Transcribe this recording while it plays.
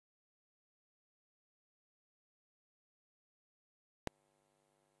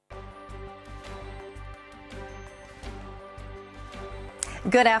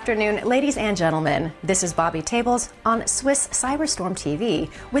Good afternoon, ladies and gentlemen. This is Bobby Tables on Swiss Cyberstorm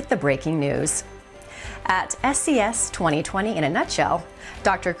TV with the breaking news. At SCS 2020 in a nutshell,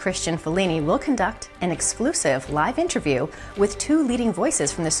 Dr. Christian Fellini will conduct an exclusive live interview with two leading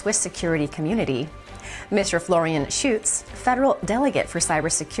voices from the Swiss security community. Mr. Florian Schütz, federal delegate for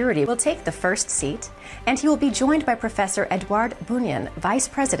cybersecurity, will take the first seat, and he will be joined by Professor Edouard Bugnion, Vice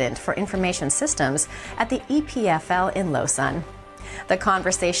President for Information Systems at the EPFL in Lausanne. The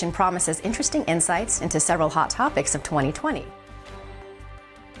conversation promises interesting insights into several hot topics of 2020.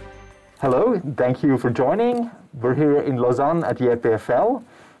 Hello, thank you for joining. We're here in Lausanne at the EPFL,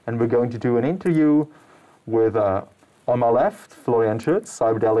 and we're going to do an interview with, on my left, Florian Schütz,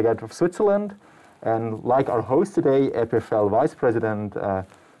 Cyber Delegate of Switzerland, and like our host today, EPFL Vice President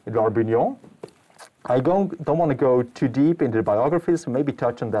Edouard Bugnion. I don't want to go too deep into the biographies, so maybe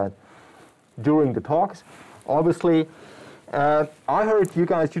touch on that during the talks. Obviously, I heard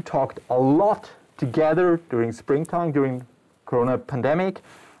you talked a lot together during springtime, during Corona pandemic.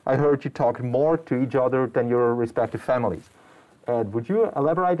 I heard you talked more to each other than your respective families. Ed, would you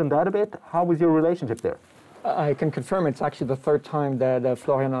elaborate on that a bit? How was your relationship there? I can confirm it's actually the third time that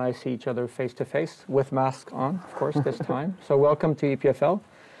Florian and I see each other face to face, with masks on, of course, this time. So welcome to EPFL.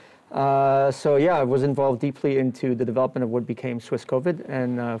 So yeah, I was involved deeply into the development of what became Swiss COVID,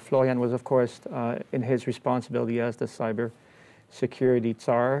 and Florian was, of course, in his responsibility as the cyber security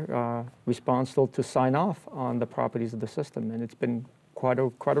czar, responsible to sign off on the properties of the system, and it's been quite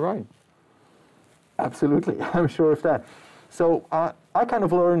a ride. Absolutely, I'm sure of that. So I kind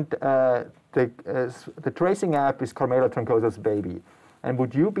of learned the tracing app is Carmela Troncoso's baby, and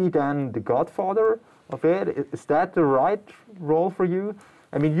would you be then the godfather of it? Is that the right role for you?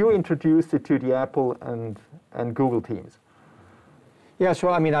 I mean, you introduced it to the Apple and Google teams. Yeah, so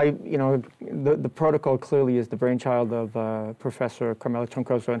I mean, the protocol clearly is the brainchild of Professor Carmela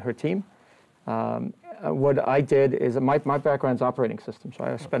Troncoso and her team. What I did is, my background is operating systems. So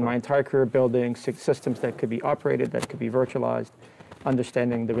I spent my entire career building systems that could be operated, that could be virtualized,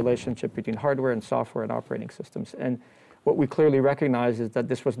 understanding the relationship between hardware and software and operating systems. And what we clearly recognize is that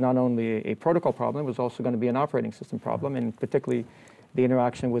this was not only a protocol problem, it was also going to be an operating system problem, and particularly the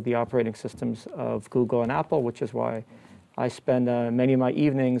interaction with the operating systems of Google and Apple, which is why I spend many of my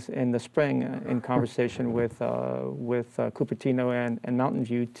evenings in the spring in conversation with Cupertino and Mountain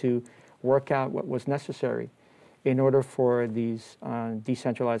View to work out what was necessary in order for these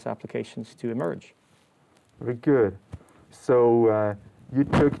decentralized applications to emerge. Very good. So you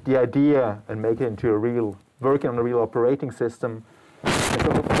took the idea and make it into working on a real operating system. And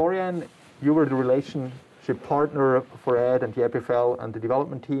so Florian, you were the relationship partner for Ed and the EPFL and the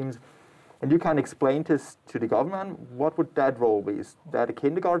development teams. And you can explain this to the government. What would that role be? Is that a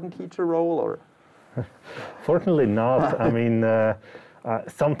kindergarten teacher role, or? Fortunately not. I mean,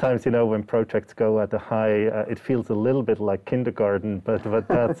 sometimes, when projects go at a high, it feels a little bit like kindergarten, but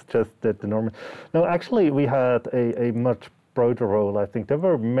that's just the normal. No, actually, we had a much broader role. I think there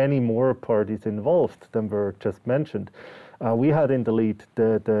were many more parties involved than were just mentioned. We had in the lead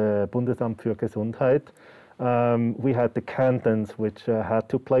the Bundesamt für Gesundheit. We had the cantons, which had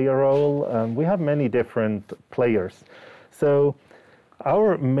to play a role. We have many different players. So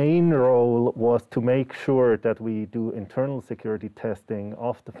our main role was to make sure that we do internal security testing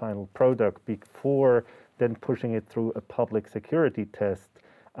of the final product before then pushing it through a public security test.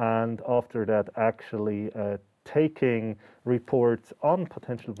 And after that, actually taking reports on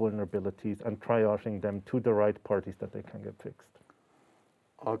potential vulnerabilities and triaging them to the right parties that they can get fixed.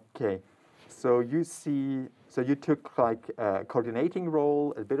 Okay. So you took like a coordinating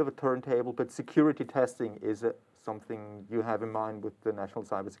role, a bit of a turntable, but security testing is something you have in mind with the National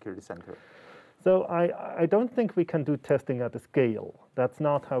Cybersecurity Center? So I don't think we can do testing at a scale. That's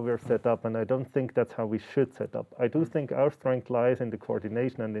not how we're set up, and I don't think that's how we should set up. I do think our strength lies in the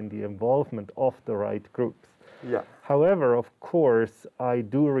coordination and in the involvement of the right groups. Yeah. However, of course, I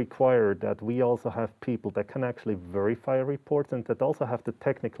do require that we also have people that can actually verify reports and that also have the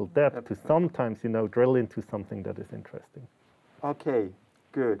technical depth to sometimes, drill into something that is interesting. Okay,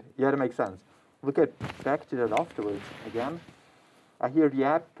 good. Yeah, that makes sense. We'll get back to that afterwards again. I hear the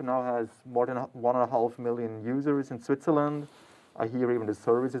app now has more than 1.5 million users in Switzerland. I hear even the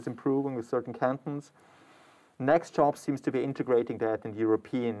service is improving with certain cantons. Next job seems to be integrating that in the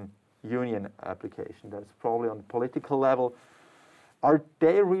European Union application. That's probably on the political level. Are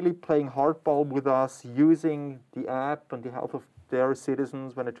they really playing hardball with us, using the app on behalf of their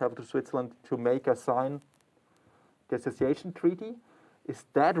citizens when they travel to Switzerland to make us sign the association treaty? Is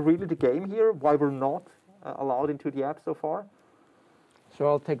that really the game here? Why we're not allowed into the app so far? So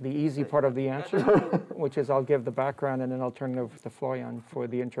I'll take the easy part of the answer, which is I'll give the background and then I'll turn it over to Florian for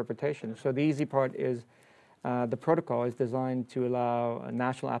the interpretation. So the easy part is the protocol is designed to allow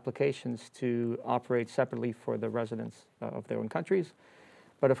national applications to operate separately for the residents of their own countries.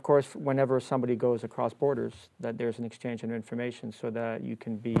 But of course, whenever somebody goes across borders, that there's an exchange of information so that you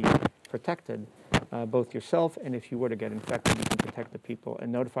can be protected, both yourself and if you were to get infected, you can protect the people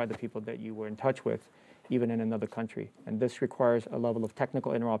and notify the people that you were in touch with, even in another country. And this requires a level of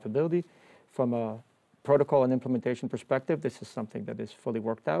technical interoperability. From a protocol and implementation perspective, this is something that is fully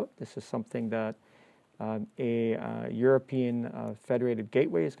worked out. This is something that a European federated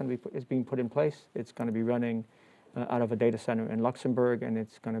gateway is being put in place. It's going to be running out of a data center in Luxembourg, and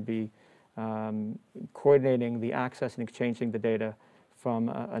it's going to be coordinating the access and exchanging the data from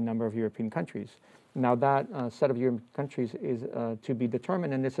a number of European countries. Now that set of European countries is to be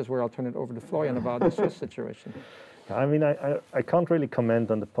determined, and this is where I'll turn it over to Florian about the Swiss situation. I mean, I can't really comment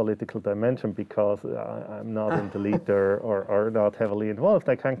on the political dimension because I'm not in the lead there or not heavily involved.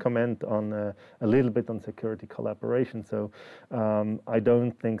 I can comment on a little bit on security collaboration. So I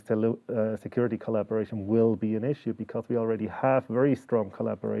don't think security collaboration will be an issue because we already have very strong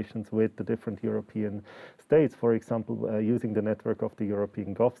collaborations with the different European states. For example, using the network of the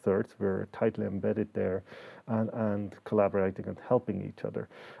European GovCerts, we're tightly embedded there and collaborating and helping each other.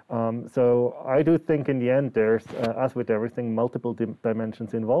 So I do think in the end there's, as with everything, multiple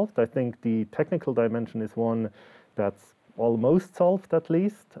dimensions involved. I think the technical dimension is one that's almost solved at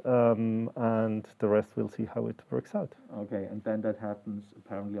least, and the rest we'll see how it works out. Okay, and then that happens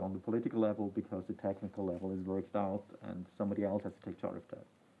apparently on the political level because the technical level is worked out and somebody else has to take charge of that.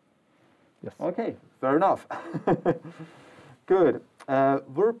 Yes. Okay, fair enough. Good.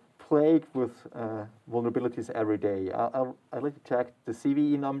 We're plagued with vulnerabilities every day. I like to check the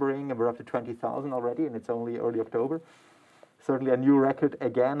CVE numbering, and we're up to 20,000 already, and it's only early October. Certainly a new record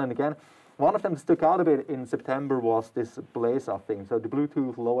again and again. One of them stuck out a bit in September was this Blazer thing, so the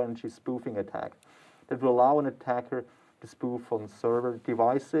Bluetooth low-energy spoofing attack that will allow an attacker to spoof on server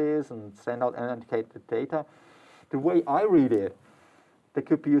devices and send out unauthenticated data. The way I read it, they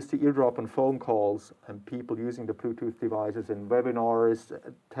could be used to eardrop on phone calls and people using the Bluetooth devices in webinars,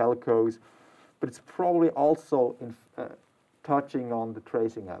 telcos, but it's probably also touching on the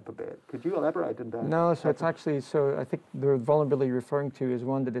tracing app a bit. Could you elaborate on that? No, so it's actually, so I think the vulnerability you're referring to is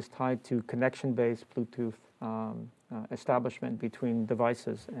one that is tied to connection-based Bluetooth establishment between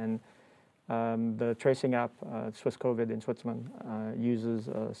devices. And the tracing app, Swiss COVID in Switzerland, uses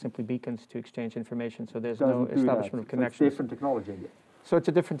simply beacons to exchange information, so there's no establishment of connections. So it's different technology. So it's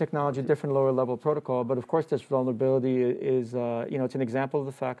a different technology, different lower level protocol, but of course this vulnerability is, it's an example of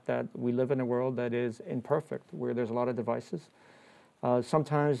the fact that we live in a world that is imperfect, where there's a lot of devices.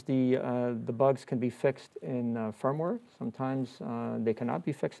 Sometimes the bugs can be fixed in firmware, sometimes they cannot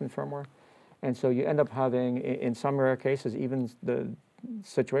be fixed in firmware, and so you end up having, in some rare cases, even the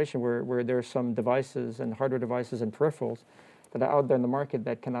situation where there are some devices and hardware devices and peripherals that are out there in the market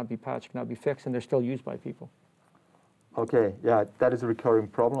that cannot be patched, cannot be fixed, and they're still used by people. Okay, yeah, that is a recurring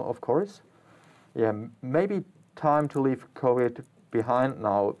problem, of course. Yeah, maybe time to leave COVID behind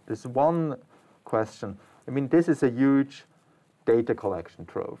now. There's one question. I mean, this is a huge data collection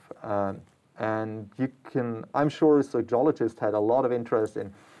trove. And you can, I'm sure sociologists had a lot of interest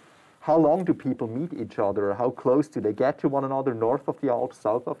in how long do people meet each other? How close do they get to one another, north of the Alps,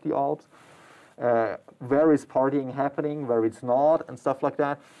 south of the Alps? Where is partying happening, where it's not, and stuff like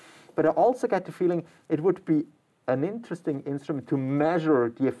that. But I also get the feeling it would be an interesting instrument to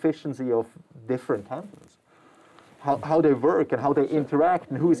measure the efficiency of different cantons, how they work and how they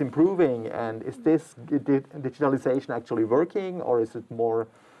interact and who is improving, and is this digitalization actually working, or is it more?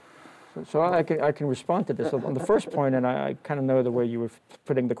 So I can respond to this. On the first point, and I kind of know the way you were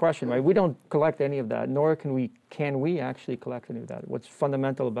putting the question, right? We don't collect any of that, nor can we actually collect any of that. What's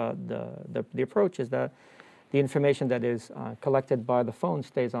fundamental about the approach is that the information that is collected by the phone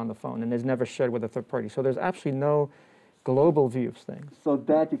stays on the phone and is never shared with a third party. So there's absolutely no global view of things. So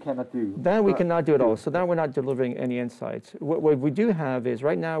that you cannot do? That we cannot do at all. So that we're not delivering any insights. What we do have is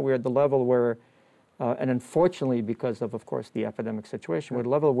right now we're at the level where, and unfortunately because of course, the epidemic situation, we're at a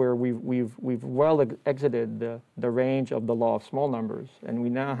level where we've well exited the range of the law of small numbers, and we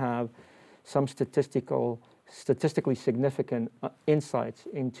now have some statistically significant insights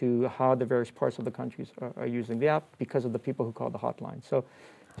into how the various parts of the countries are using the app because of the people who call the hotline. So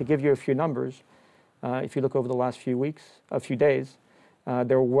to give you a few numbers, if you look over the last few days,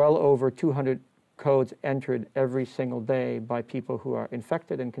 there are well over 200 codes entered every single day by people who are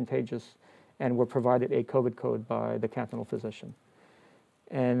infected and contagious and were provided a COVID code by the cantonal physician.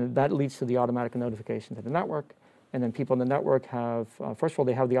 And that leads to the automatic notification to the network. And then people in the network have, first of all,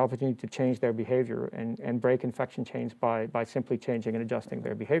 they have the opportunity to change their behavior and break infection chains by simply changing and adjusting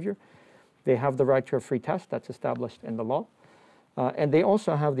their behavior. They have the right to a free test that's established in the law. And they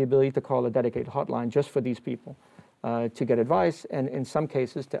also have the ability to call a dedicated hotline just for these people to get advice, and in some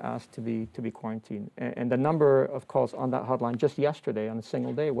cases to ask to be quarantined. And the number of calls on that hotline just yesterday on a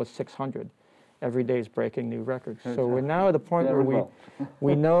single day was 600. Every day is breaking new records. So we're now at the point where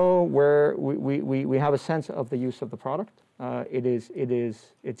we know where we have a sense of the use of the product.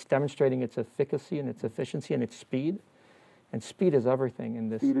 It's demonstrating its efficacy and its efficiency and its speed. And speed is everything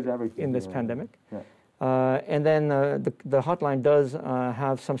in this pandemic. Yeah. And then the hotline does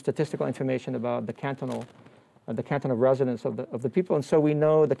have some statistical information about the canton of residence of the people, and so we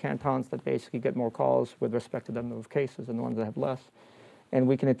know the cantons that basically get more calls with respect to the number of cases and the ones that have less. And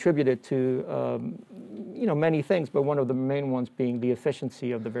we can attribute it to many things, but one of the main ones being the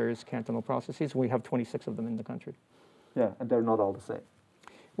efficiency of the various cantonal processes. We have 26 of them in the country. Yeah, and they're not all the same.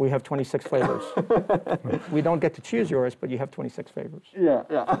 We have 26 flavors. We don't get to choose yours, but you have 26 flavors. Yeah.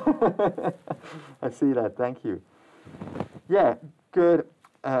 I see that. Thank you. Yeah, good.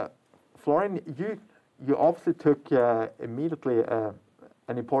 Florian, you obviously took immediately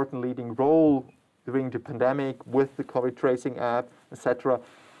an important leading role during the pandemic with the COVID tracing app, etc.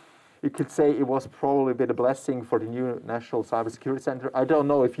 You could say it was probably a bit of a blessing for the new National Cybersecurity Center. I don't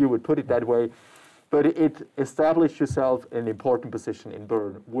know if you would put it that way, but it established yourself in an important position in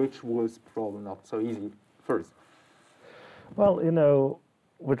Bern, which was probably not so easy first. Well,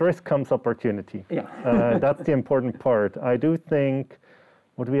 with risk comes opportunity. Yeah. That's the important part. I do think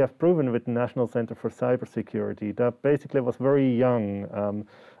what we have proven with the National Center for Cybersecurity, that basically was very young.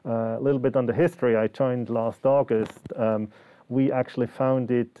 A little bit on the history, I joined last August. We actually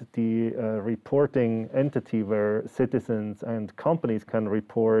founded the reporting entity where citizens and companies can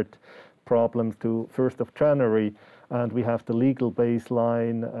report problems to 1st of January, and we have the legal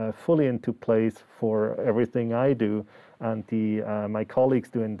baseline fully into place for everything I do, and my colleagues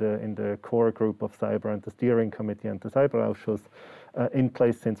do in the core group of cyber and the steering committee and the Cyberausschuss in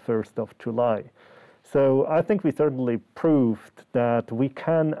place since 1st of July. So I think we certainly proved that we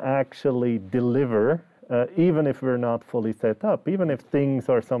can actually deliver even if we're not fully set up, even if things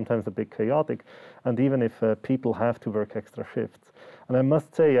are sometimes a bit chaotic, and even if people have to work extra shifts. And I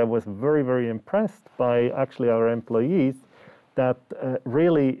must say I was very, very impressed by actually our employees that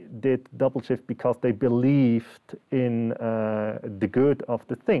really did double shift because they believed in the good of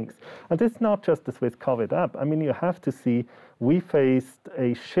the things. And it's not just the Swiss COVID app. I mean, you have to see, we faced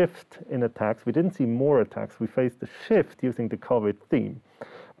a shift in attacks. We didn't see more attacks. We faced a shift using the COVID theme.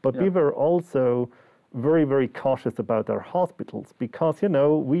 But we were also very, very cautious about our hospitals because,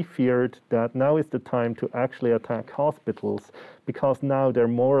 we feared that now is the time to actually attack hospitals because now they're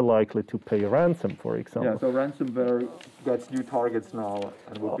more likely to pay a ransom, for example. Yeah, so ransomware gets new targets now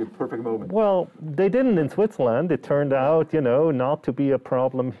and would be a perfect moment. Well, they didn't in Switzerland. It turned out, not to be a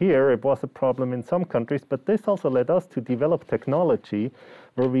problem here. It was a problem in some countries, but this also led us to develop technology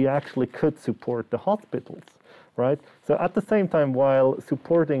where we actually could support the hospitals. Right? So at the same time, while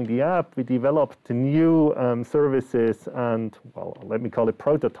supporting the app, we developed new services and, well, let me call it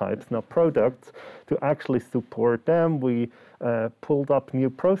prototypes, not products, to actually support them. We pulled up new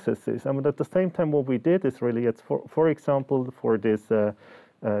processes. And at the same time, what we did is really, it's for example, for this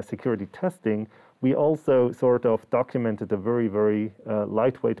security testing, we also sort of documented a very, very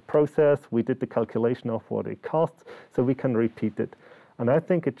lightweight process. We did the calculation of what it costs, so we can repeat it. And I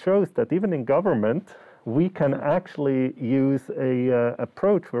think it shows that even in government, we can actually use a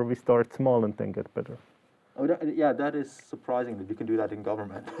approach where we start small and then get better. Oh, that is surprising that you can do that in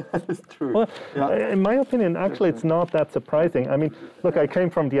government. That is true. Well, in my opinion, actually, it's not that surprising. I mean, look, I came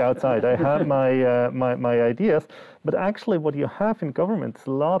from the outside. I had my ideas, but actually what you have in government is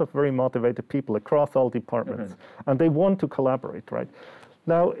a lot of very motivated people across all departments, and they want to collaborate, right?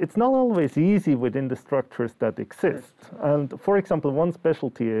 Now, it's not always easy within the structures that exist. And for example, one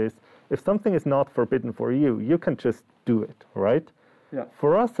specialty is, if something is not forbidden for you, you can just do it, right? Yeah.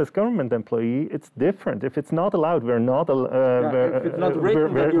 For us as government employee, it's different. If it's not allowed, we're not if it's not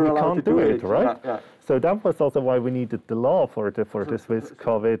written, we can't do it, right? Yeah. So that was also why we needed the law for the Swiss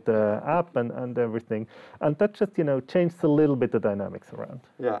COVID app and everything. And that just, changed a little bit the dynamics around.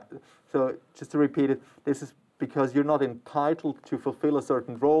 Yeah. So just to repeat it, this is because you're not entitled to fulfill a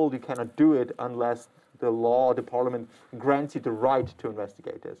certain role. You cannot do it unless the law, the parliament grants you the right to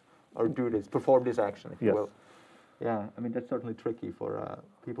investigate this. Or do this, perform this action, if you will. Yeah, I mean, that's certainly tricky for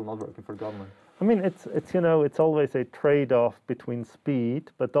people not working for government. I mean, it's you know, it's always a trade-off between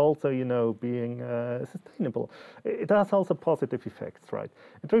speed, but also, you know, being sustainable. It has also positive effects, right?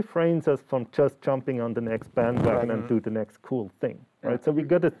 It refrains us from just jumping on the next bandwagon and do the next cool thing, right? So we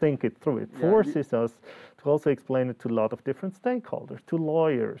got to think it through. It forces us to also explain it to a lot of different stakeholders, to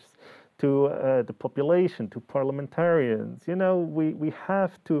lawyers, to the population, to parliamentarians. You know, we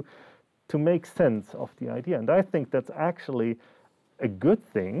have to make sense of the idea, and I think that's actually a good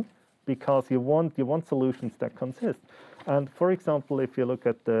thing, because you want solutions that consist. And for example, if you look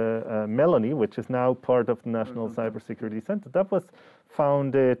at the Melanie, which is now part of the National Cybersecurity Center, that was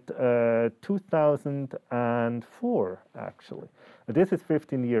founded 2004, actually. This is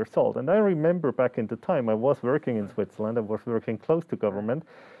 15 years old. And I remember back in the time, I was working in Switzerland, I was working close to government,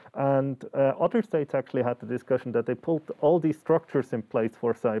 and other states actually had the discussion that they pulled all these structures in place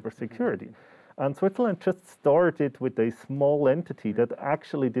for cybersecurity. And Switzerland just started with a small entity that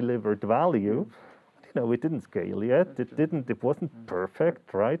actually delivered value. You know, it didn't scale yet. It wasn't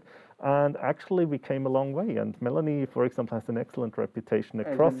perfect, right? And actually, we came a long way. And Melanie, for example, has an excellent reputation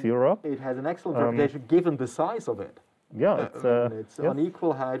across Europe. It has an excellent reputation given the size of it. Yeah, it's on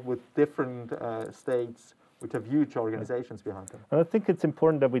equal height with different states which have huge organizations behind them. And I think it's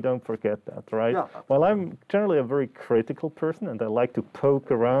important that we don't forget that, right? Yeah. While I'm generally a very critical person and I like to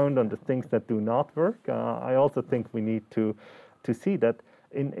poke around on the things that do not work, I also think we need to see that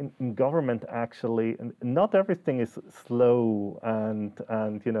in government, actually, not everything is slow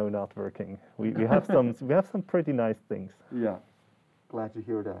and you know, not working. We have some pretty nice things. Yeah, glad to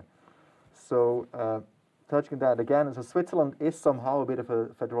hear that. So touching that again, so Switzerland is somehow a bit of a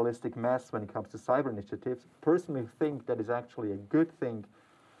federalistic mess when it comes to cyber initiatives. Personally, think that is actually a good thing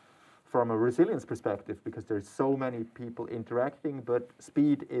from a resilience perspective, because there's so many people interacting, but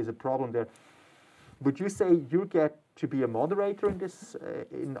speed is a problem there. Would you say you get to be a moderator in this,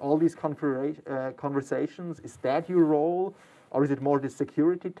 in all these conversations? Is that your role, or is it more the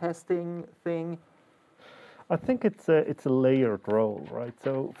security testing thing? I think it's a layered role, right?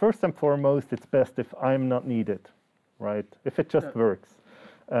 So first and foremost, it's best if I'm not needed, right? If it just works.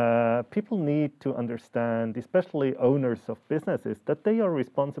 People need to understand, especially owners of businesses, that they are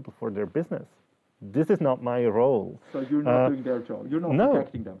responsible for their business. This is not my role. So you're not doing their job. You're not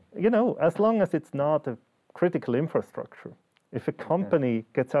protecting them. You know, as long as it's not a critical infrastructure. If a company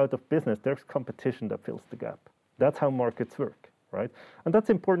gets out of business, there's competition that fills the gap. That's how markets work, right? And that's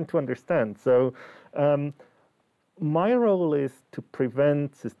important to understand. So my role is to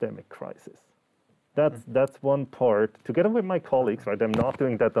prevent systemic crisis. That's one part, together with my colleagues, right? I'm not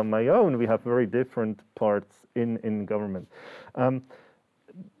doing that on my own. We have very different parts in government.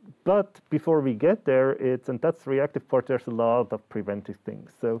 But before we get there, and that's the reactive part, there's a lot of preventive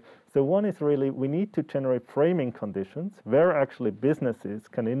things. So one is really, we need to generate framing conditions where actually businesses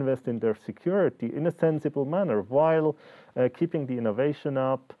can invest in their security in a sensible manner while keeping the innovation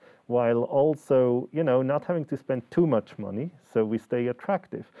up, while also, you know, not having to spend too much money, so we stay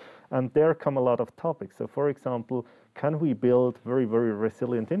attractive. And there come a lot of topics. So for example, can we build very, very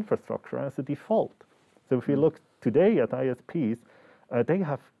resilient infrastructure as a default? So if you look today at ISPs, they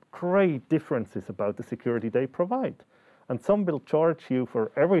have great differences about the security they provide. And some will charge you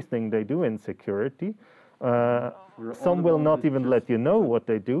for everything they do in security. Some will not even let you know what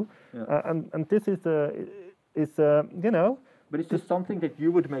they do. And this is you know. But is this something that you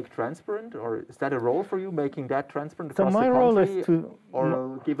would make transparent, or is that a role for you, making that transparent across the country? So my role is to...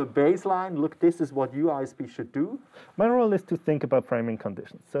 Or give a baseline, look, this is what you ISP should do? My role is to think about framing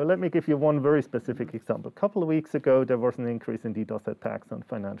conditions. So let me give you one very specific example. A couple of weeks ago, there was an increase in DDoS attacks on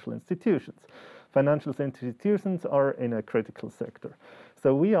financial institutions. Financial institutions are in a critical sector.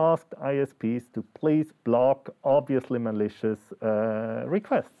 So we asked ISPs to please block obviously malicious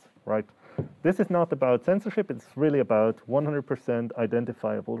requests, right? This is not about censorship, it's really about 100%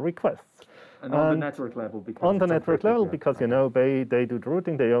 identifiable requests. And on the network level? Because you know, they do the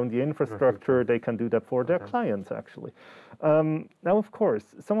routing, they own the infrastructure, they can do that for their clients, actually. Now, of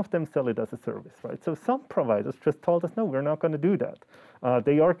course, some of them sell it as a service, right? So some providers just told us, no, we're not going to do that.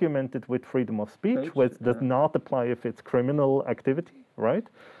 They argumented with freedom of speech, which does not apply if it's criminal activity, right?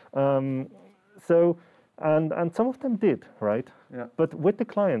 And some of them did, right? Yeah. But with the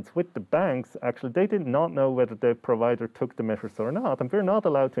clients, with the banks, actually, they did not know whether the provider took the measures or not. And we're not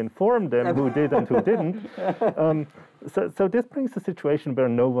allowed to inform them who did and who didn't. So this brings a situation where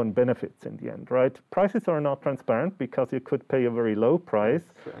no one benefits in the end, right? Prices are not transparent because you could pay a very low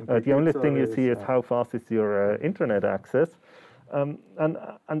price. The only thing you see is how fast is your internet access. And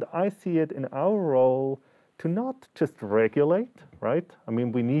I see it in our role to not just regulate, right? I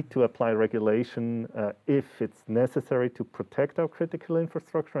mean, we need to apply regulation if it's necessary to protect our critical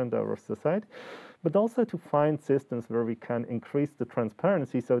infrastructure and our society, but also to find systems where we can increase the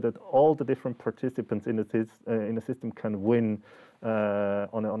transparency so that all the different participants in a system can win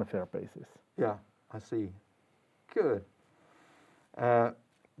on a fair basis. Yeah, I see. Good.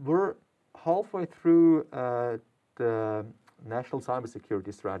 We're halfway through the National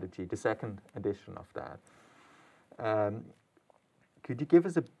Cybersecurity Strategy, the second edition of that. Could you give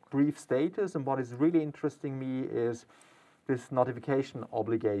us a brief status? And what is really interesting me is this notification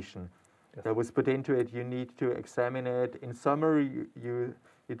obligation that was put into it. You need to examine it. In summer, you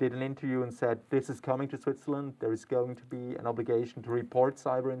did an interview and said, this is coming to Switzerland. There is going to be an obligation to report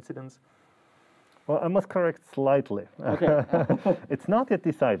cyber incidents. Well, I must correct slightly. Okay. It's not yet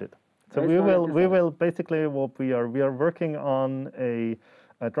decided. So we will basically, what we are working on a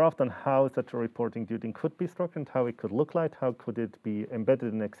draft on how such a reporting duty could be structured, how it could look like, how could it be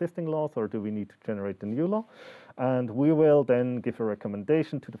embedded in existing laws, or do we need to generate a new law? And we will then give a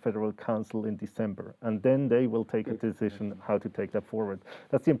recommendation to the Federal Council in December, and then they will take a decision how to take that forward.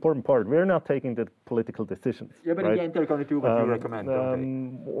 That's the important part. We're not taking the political decisions. Yeah, but right? in the end, they're going to do what you recommend,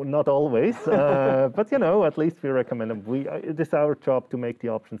 don't they? Not always, but at least we recommend them. It is our job to make the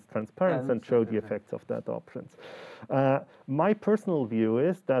options transparent and show the effects of that options. My personal view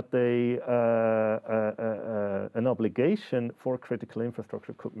is that an obligation for critical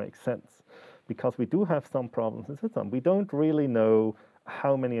infrastructure could make sense, because we do have some problems in Switzerland. We don't really know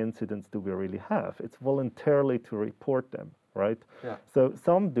how many incidents do we really have. It's voluntarily to report them, right? Yeah. So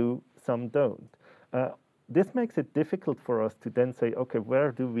some do, some don't. This makes it difficult for us to then say, okay,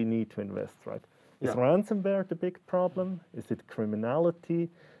 where do we need to invest, right? Is ransomware the big problem? Is it criminality?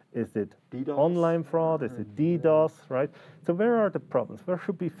 Is it DDoS? Online fraud? Is it DDoS, right? So where are the problems? Where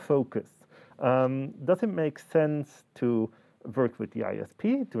should we focus? Does it make sense to work with the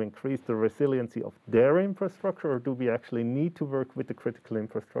ISP to increase the resiliency of their infrastructure, or do we actually need to work with the critical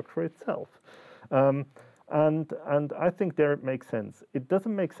infrastructure itself? And I think there it makes sense. It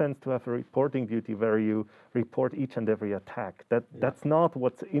doesn't make sense to have a reporting duty where you report each and every attack. That's not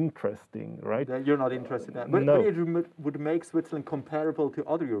what's interesting, right? You're not interested in that. But, no. But it would make Switzerland comparable to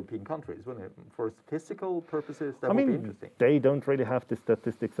other European countries, wouldn't it? For statistical purposes, that would be interesting. They don't really have the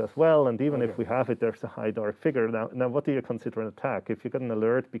statistics as well, and even if we have it, there's a high dark figure. Now, what do you consider an attack? If you get an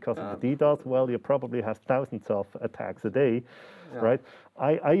alert because of the DDoS, well, you probably have thousands of attacks a day, right?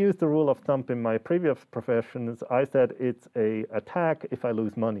 I use the rule of thumb in my previous professions. I said it's a attack if I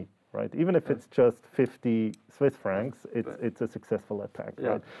lose money, right? Even if it's just 50 Swiss francs, it's a successful attack,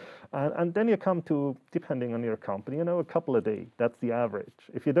 right? And then you come to, depending on your company, a couple a day. That's the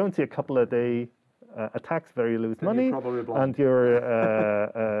average. If you don't see a couple a day attacks where you lose then money, and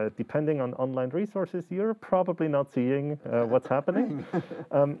you're depending on online resources, you're probably not seeing what's happening.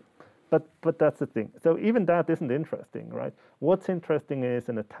 But that's the thing. So even that isn't interesting, right? What's interesting is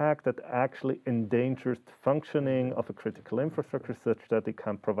an attack that actually endangers the functioning of a critical infrastructure such that it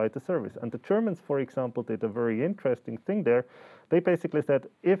can provide the service. And the Germans, for example, did a very interesting thing there. They basically said,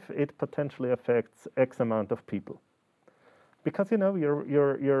 if it potentially affects X amount of people, because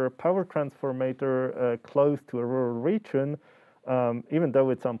your power transformator close to a rural region, even though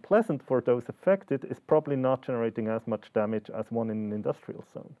it's unpleasant for those affected, is probably not generating as much damage as one in an industrial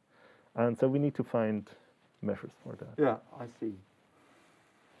zone. And so we need to find measures for that. Yeah, I see.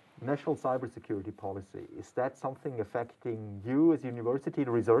 National cybersecurity policy, is that something affecting you as a university,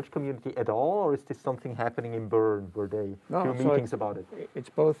 the research community at all, or is this something happening in Bern where they do meetings about it? It's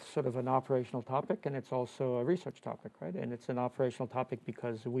both sort of an operational topic and it's also a research topic, right? And it's an operational topic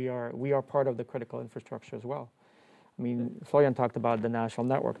because we are part of the critical infrastructure as well. I mean, Florian talked about the national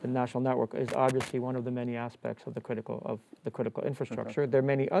network. The national network is obviously one of the many aspects of the critical infrastructure. There are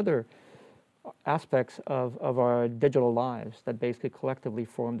many other aspects of our digital lives that basically collectively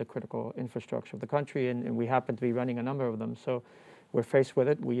form the critical infrastructure of the country, and we happen to be running a number of them. So we're faced with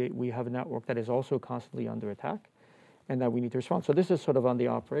it. We have a network that is also constantly under attack, and that we need to respond. So this is sort of on the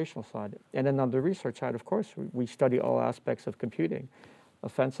operational side. And then on the research side, of course, we study all aspects of computing,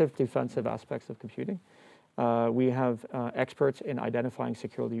 offensive, defensive aspects of computing. We have experts in identifying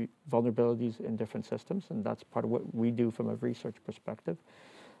security vulnerabilities in different systems, and that's part of what we do from a research perspective.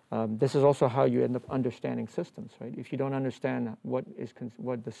 This is also how you end up understanding systems, right? If you don't understand what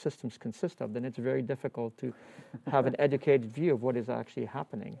the systems consist of, then it's very difficult to have an educated view of what is actually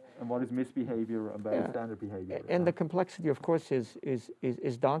happening. And what is misbehavior and bystander behavior. And the complexity, of course,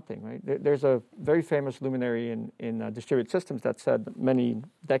 is daunting, right? There's a very famous luminary in distributed systems that said many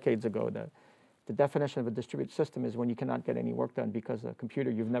decades ago that the definition of a distributed system is when you cannot get any work done because a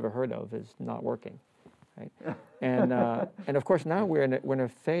computer you've never heard of is not working. right? And of course now we're in a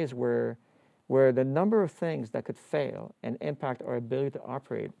phase where the number of things that could fail and impact our ability to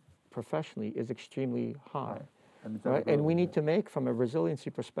operate professionally is extremely high. Right? And we need to make, from a resiliency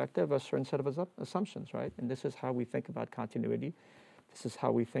perspective, a certain set of assumptions, right? And this is how we think about continuity. This is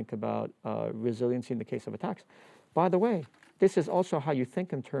how we think about resiliency in the case of attacks. By the way, this is also how you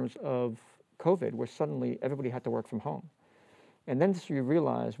think in terms of COVID, where suddenly everybody had to work from home. And then you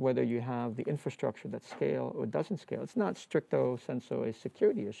realize whether you have the infrastructure that scale or doesn't scale. It's not stricto sensu a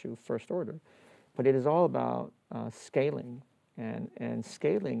security issue, first order, but it is all about scaling. And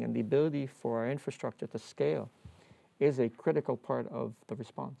scaling and the ability for our infrastructure to scale is a critical part of the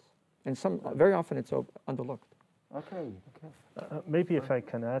response. And very often it's underlooked. Okay. Maybe if I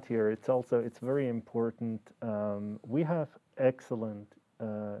can add here, it's very important. We have excellent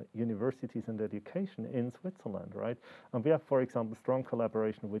universities and education in Switzerland, right? And we have, for example, strong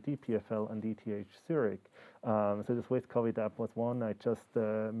collaboration with EPFL and ETH Zurich. So the Swiss COVID app was one. I just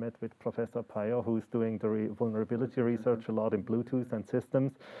met with Professor Payo, who's doing the vulnerability research a lot in Bluetooth and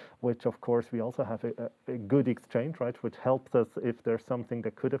systems, which of course we also have a good exchange, right, which helps us if there's something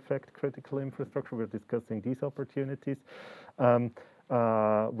that could affect critical infrastructure. We're discussing these opportunities.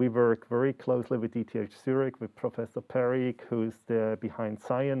 We work very closely with ETH Zurich, with Professor Perrig, who's behind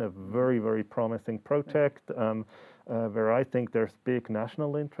Cyan, a very, very promising project, where I think there's big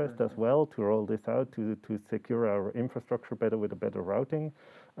national interest as well to roll this out, to secure our infrastructure better with a better routing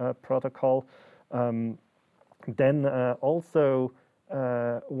protocol. Then also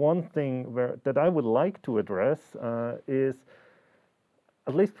one thing that I would like to address is,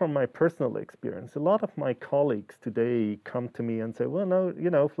 at least from my personal experience, a lot of my colleagues today come to me and say, well,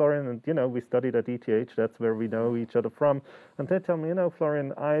 no, Florian, and, we studied at ETH, that's where we know each other from. And they tell me,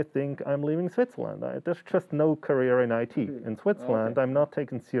 Florian, I think I'm leaving Switzerland. There's just no career in IT in Switzerland. Okay. I'm not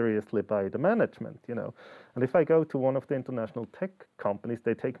taken seriously by the management, And if I go to one of the international tech companies,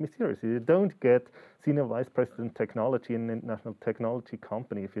 they take me seriously. You don't get senior vice president technology in an international technology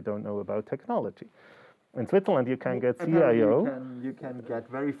company if you don't know about technology. In Switzerland, you can get CIO. You can get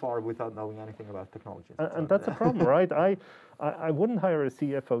very far without knowing anything about technology. And that's a problem, right? I wouldn't hire a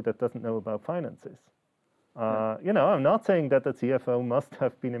CFO that doesn't know about finances. I'm not saying that the CFO must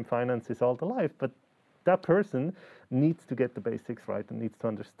have been in finances all the life, but that person needs to get the basics right and needs to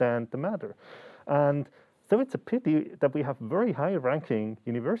understand the matter. And so it's a pity that we have very high-ranking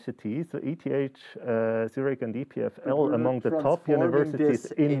universities, ETH, Zurich, and EPFL, among the top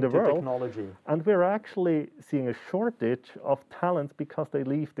universities in the world. Technology. And we're actually seeing a shortage of talents because they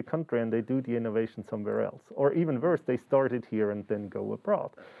leave the country and they do the innovation somewhere else. Or even worse, they started here and then go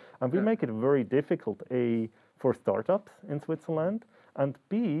abroad. And we make it very difficult, A, for startups in Switzerland, and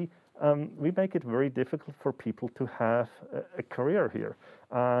B, we make it very difficult for people to have a career here.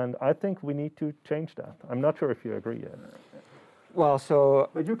 And I think we need to change that. I'm not sure if you agree yet. Well, so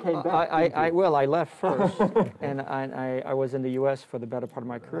but you came back. I left first, and I was in the U.S. for the better part of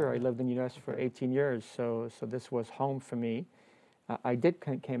my career. I lived in the U.S. for 18 years, so this was home for me. I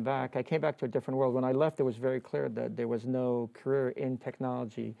came back. I came back to a different world. When I left, it was very clear that there was no career in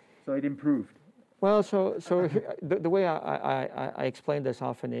technology. So it improved. Well, so the way I explain this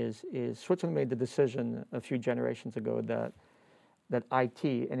often is Switzerland made the decision a few generations ago that IT,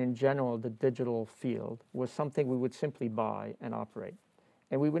 and in general the digital field, was something we would simply buy and operate.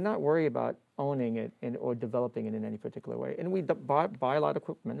 And we would not worry about owning it or developing it in any particular way. And we buy a lot of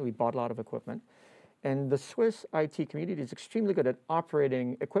equipment. We bought a lot of equipment. And the Swiss IT community is extremely good at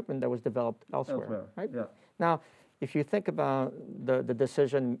operating equipment that was developed elsewhere. Right? Yeah. Now, if you think about the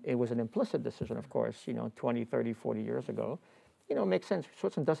decision, it was an implicit decision, of course, 20, 30, 40 years ago. It makes sense.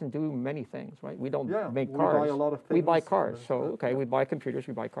 Switzerland doesn't do many things, right? We don't make cars. We buy a lot of things. We buy cars. So, we buy computers,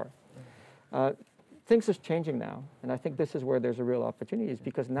 we buy cars. Things is changing now. And I think this is where there's a real opportunity, is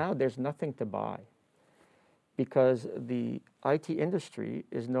because now there's nothing to buy. Because the IT industry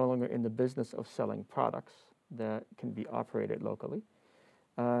is no longer in the business of selling products that can be operated locally.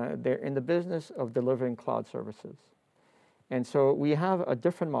 They're in the business of delivering cloud services. And so we have a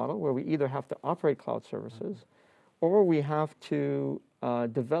different model where we either have to operate cloud services or we have to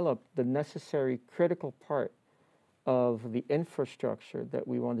develop the necessary critical part of the infrastructure that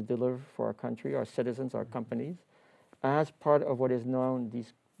we want to deliver for our country, our citizens, our companies, as part of what is known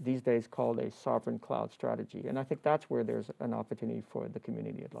these days called a sovereign cloud strategy. And I think that's where there's an opportunity for the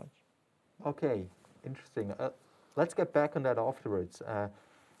community at large. Okay, interesting. Let's get back on that afterwards. I'd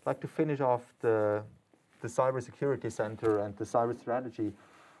like to finish off the Cybersecurity Center and the cyber strategy,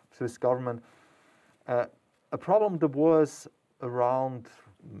 Swiss government. A problem that was around,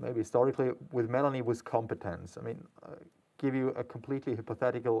 maybe historically, with Melanie was competence. I mean, give you a completely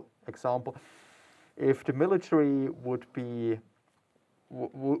hypothetical example. if the military would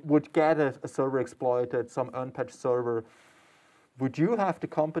get a server exploited, some unpatched server, would you have the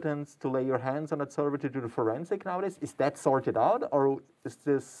competence to lay your hands on that server to do the forensic nowadays? Is that sorted out, or is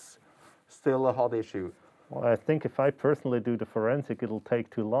this still a hot issue? Well, I think if I personally do the forensic, it'll take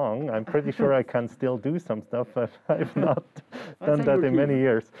too long. I'm pretty sure I can still do some stuff, but I've not done that in many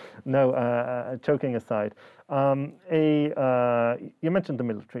years. No, joking aside. You mentioned the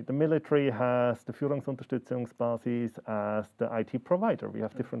military. The military has the Führungsunterstützungsbasis as the IT provider. We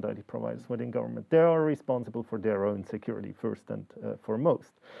have different IT providers within government. They are responsible for their own security first and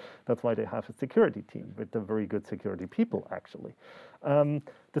foremost. That's why they have a security team with very good security people, actually.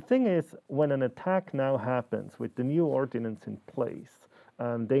 The thing is, when an attack now happens with the new ordinance in place,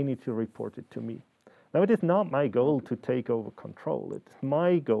 they need to report it to me. Now, it is not my goal to take over control. It's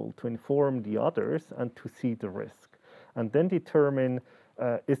my goal to inform the others and to see the risk, and then determine,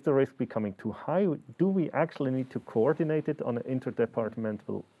 is the risk becoming too high? Do we actually need to coordinate it on an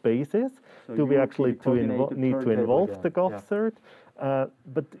interdepartmental basis? So do we actually need to involve the GovCert? Yeah.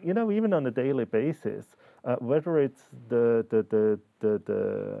 But even on a daily basis, whether it's the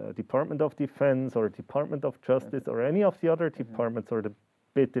Department of Defense or Department of Justice or any of the other departments or the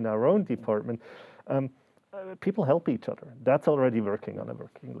bit in our own department, people help each other. That's already working on a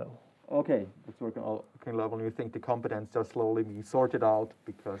working level. Okay, it's working on a working level, and you think the competence just slowly being sorted out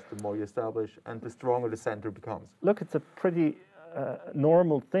because the more you establish and the stronger the center becomes? Look, it's a pretty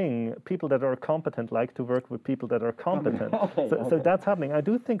normal thing. People that are competent like to work with people that are competent. So that's happening. I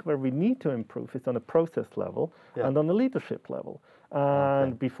do think where we need to improve is on a process level and on a leadership level.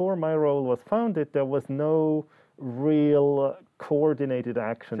 And before my role was founded, there was no real coordinated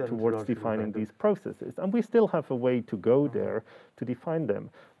action towards defining these processes. And we still have a way to go there to define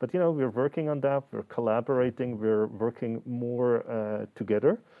them. But we're working on that, we're collaborating, we're working more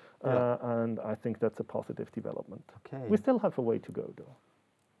together. And I think that's a positive development. Okay. We still have a way to go,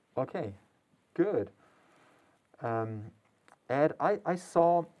 though. Okay, good. Ed, I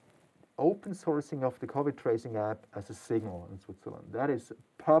saw open sourcing of the COVID tracing app as a signal in Switzerland. That is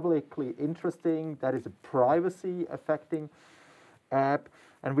publicly interesting. That is a privacy affecting app.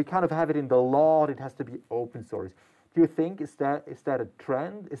 And we kind of have it in the law. It has to be open source. Do you think, is that a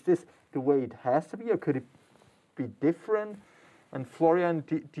trend? Is this the way it has to be, or could it be different? And Florian,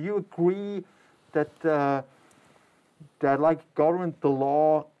 do you agree that that like government, the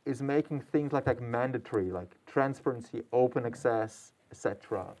law is making things like mandatory, like transparency, open access,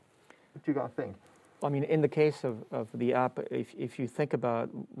 etc.? What do you guys think? I mean, in the case of the app, if you think about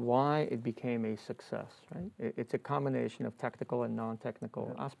why it became a success, right? It's a combination of technical and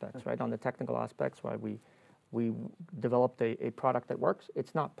non-technical aspects, right? On the technical aspects, why we developed a product that works.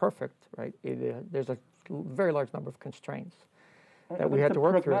 It's not perfect, right? There's a very large number of constraints that we had to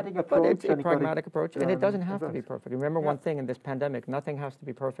work through. But it's a pragmatic approach, and it doesn't have to be perfect. Remember one thing in this pandemic, nothing has to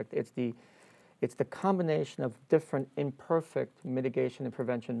be perfect. It's the combination of different imperfect mitigation and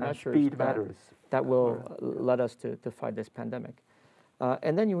prevention measures that will let us to fight this pandemic.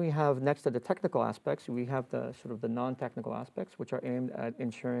 And then we have, next to the technical aspects, we have the sort of the non-technical aspects, which are aimed at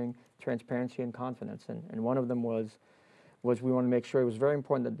ensuring transparency and confidence. And one of them was we want to make sure it was very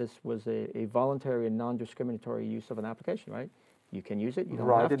important that this was a voluntary and non-discriminatory use of an application, right? You can use it, you don't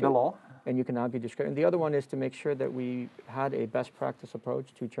have to. Right in the law. And you cannot be discriminated. The other one is to make sure that we had a best practice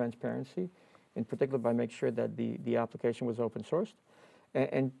approach to transparency, in particular by making sure that the application was open sourced.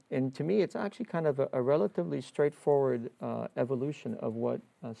 And to me, it's actually kind of a relatively straightforward evolution of what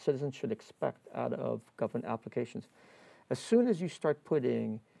citizens should expect out of government applications. As soon as you start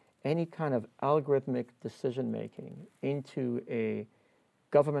putting any kind of algorithmic decision-making into a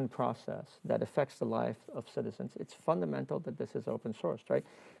government process that affects the life of citizens, it's fundamental that this is open sourced, right?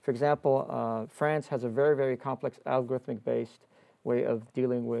 For example, France has a very, very complex algorithmic-based way of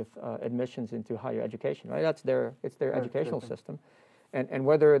dealing with admissions into higher education, right? It's their educational system. And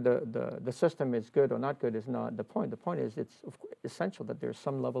whether the system is good or not good is not the point. The point is it's essential that there's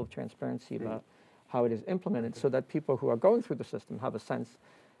some level of transparency about how it is implemented so that people who are going through the system have a sense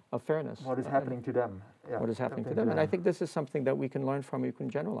of fairness. What is happening to them. Yeah, what is happening to them. And I think this is something that we can learn from, we can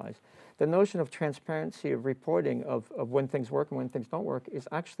generalize. The notion of transparency, of reporting of when things work and when things don't work is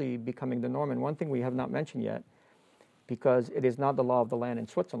actually becoming the norm. And one thing we have not mentioned yet, because it is not the law of the land in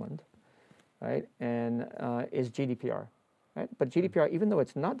Switzerland, right, and is GDPR. Right? But GDPR, even though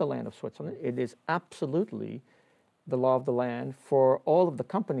it's not the land of Switzerland, it is absolutely the law of the land for all of the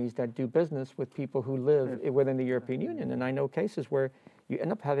companies that do business with people who live within the European Union. And I know cases where you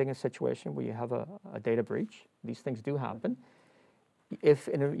end up having a situation where you have a data breach. These things do happen. If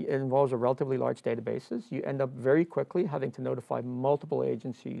it involves a relatively large databases, you end up very quickly having to notify multiple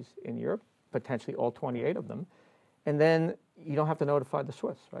agencies in Europe, potentially all 28 of them, and then you don't have to notify the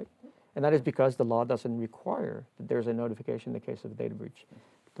Swiss, right? And that is because the law doesn't require that there's a notification in the case of a data breach.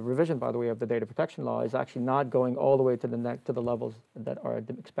 The revision, by the way, of the data protection law is actually not going all the way to the levels that are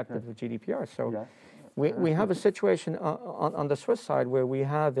expected of GDPR. So we have a situation on the Swiss side where we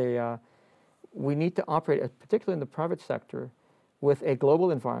have we need to operate, particularly in the private sector, with a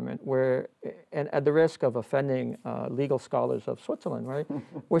global environment where, and at the risk of offending legal scholars of Switzerland, right,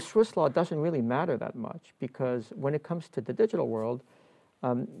 where Swiss law doesn't really matter that much, because when it comes to the digital world,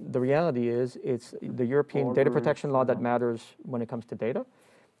 the reality is it's the European data protection law that matters when it comes to data,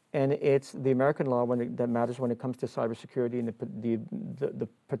 and it's the American law that matters when it comes to cybersecurity and the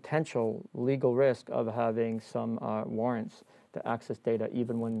potential legal risk of having some warrants to access data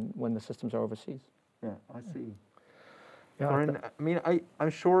even when the systems are overseas. Yeah, I see. Yeah, Florian, I mean, I'm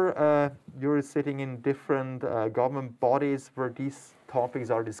sure you're sitting in different government bodies where these topics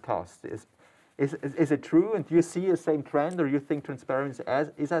are discussed. Is it true? And do you see the same trend, or you think transparency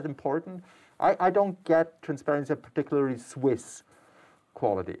is that important? I don't get transparency a particularly Swiss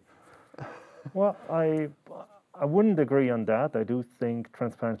quality. Well, I wouldn't agree on that. I do think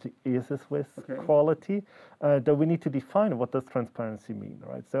transparency is a Swiss quality, though we need to define what does transparency mean,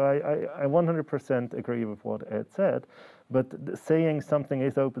 right? So I 100% agree with what Ed said, but saying something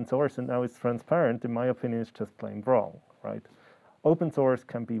is open source and now it's transparent, in my opinion, is just plain wrong, right? Open source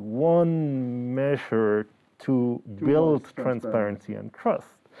can be one measure to build transparency and trust.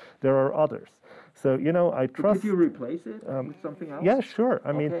 There are others. So, you know, I trust... Could you replace it with something else? Yeah, sure.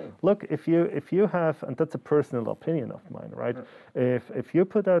 I mean, look, if you have, and that's a personal opinion of mine, right? If you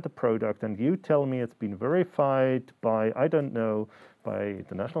put out a product and you tell me it's been verified by, I don't know, by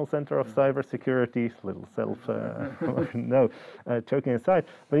the National Center of Cybersecurity, little joking aside,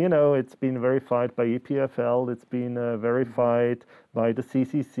 but you know, it's been verified by EPFL, it's been verified by the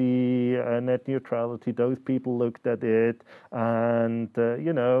CCC, net neutrality, those people looked at it, and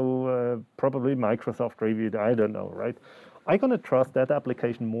you know, probably Microsoft reviewed, I don't know, right? I'm going to trust that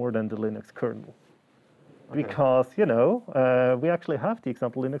application more than the Linux kernel. Because, you know, we actually have the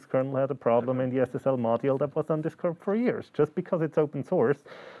example Linux kernel had a problem in the SSL module that was undiscovered for years. Just because it's open source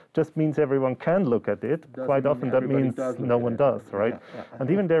just means everyone can look at it. Quite often that means no one does, right? And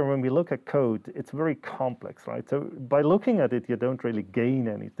even there, when we look at code, it's very complex, right? So by looking at it, you don't really gain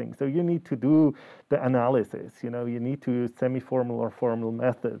anything. So you need to do the analysis, you know, you need to use semi-formal or formal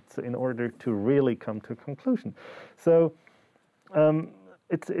methods in order to really come to a conclusion. So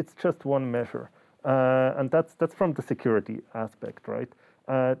it's just one measure. And that's from the security aspect, right?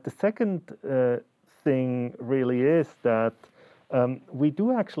 The second thing really is that we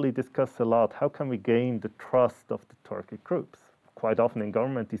do actually discuss a lot how can we gain the trust of the target groups. Quite often in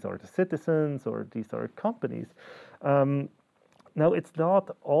government, these are the citizens or these are companies. Now, it's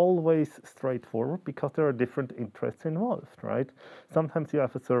not always straightforward because there are different interests involved, right? Sometimes you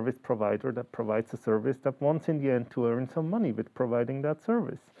have a service provider that provides a service that wants in the end to earn some money with providing that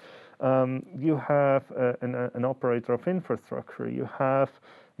service. You have an operator of infrastructure. You have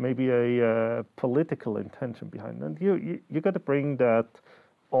maybe a political intention behind it. And you got to bring that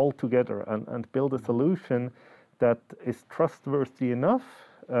all together and build a solution that is trustworthy enough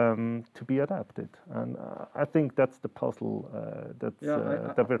to be adapted. And I think that's the puzzle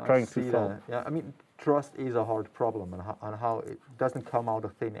that we're trying to solve. Yeah, I mean, trust is a hard problem, and how it doesn't come out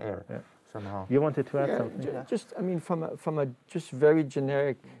of thin air somehow. You wanted to add something? Just, I mean, from a just very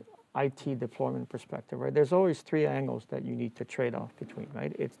generic IT deployment perspective, right? There's always three angles that you need to trade off between,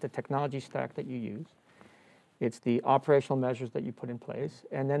 right? It's the technology stack that you use, it's the operational measures that you put in place,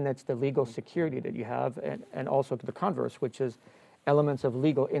 and then it's the legal security that you have, and also to the converse, which is elements of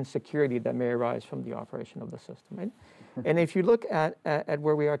legal insecurity that may arise from the operation of the system, right? And if you look at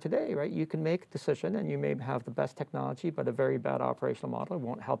where we are today, right, you can make a decision and you may have the best technology, but a very bad operational model. It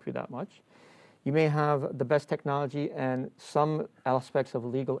won't help you that much. You may have the best technology and some aspects of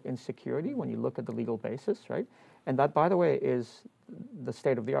legal insecurity when you look at the legal basis, right? And that, by the way, is the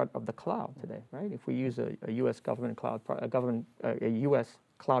state of the art of the cloud today, right? If we use a U.S. government cloud, a U.S.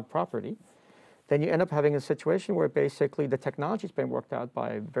 cloud property, then you end up having a situation where basically the technology has been worked out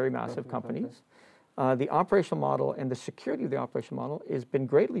by very massive companies. The operational model and the security of the operational model has been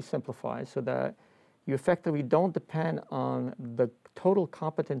greatly simplified so that you effectively don't depend on the total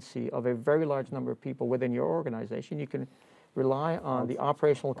competency of a very large number of people within your organization. You can rely on the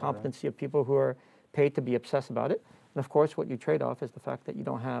operational competency of people who are paid to be obsessed about it. And of course, what you trade off is the fact that you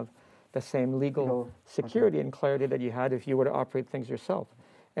don't have the same legal security and clarity that you had if you were to operate things yourself.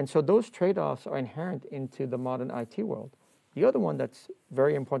 And so those trade-offs are inherent into the modern IT world. The other one that's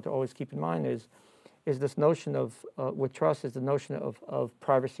very important to always keep in mind is is this notion of, with trust, is the notion of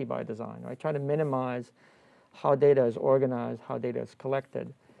privacy by design, right? Trying to minimize how data is organized, how data is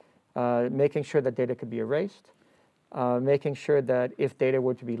collected, making sure that data could be erased, making sure that if data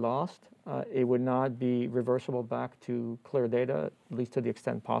were to be lost, it would not be reversible back to clear data, at least to the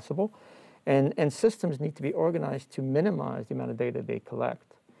extent possible. And systems need to be organized to minimize the amount of data they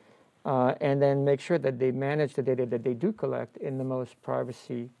collect. And then make sure that they manage the data that they do collect in the most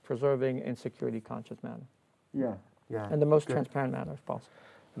privacy-preserving and security-conscious manner. Yeah, yeah. And the most transparent manner, if possible.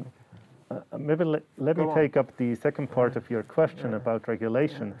 Maybe let me take up the second part of your question about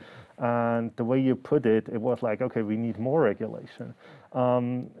regulation. And the way you put it, it was like, okay, we need more regulation.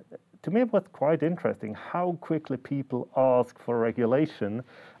 To me, it was quite interesting how quickly people ask for regulation,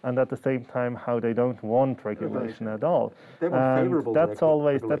 and at the same time, how they don't want regulation at all. They want favorable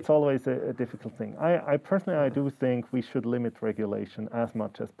regulation. That's always a difficult thing. I personally, I do think we should limit regulation as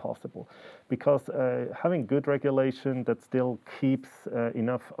much as possible, because having good regulation that still keeps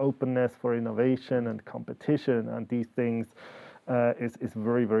enough openness for innovation and competition and these things is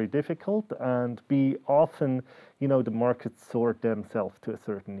very, very difficult, and often, you know, the markets sort themselves to a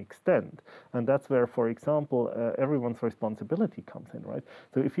certain extent. And that's where, for example, everyone's responsibility comes in, right?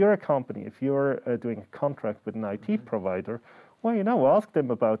 So if you're a company, if you're doing a contract with an IT provider, well, you know, ask them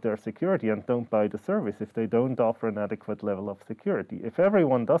about their security and don't buy the service if they don't offer an adequate level of security. If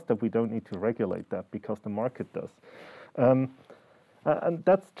everyone does that, we don't need to regulate that because the market does. And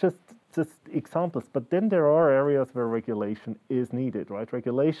that's just examples, but then there are areas where regulation is needed, right?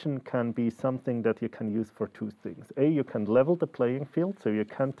 Regulation can be something that you can use for two things. You can level the playing field, so you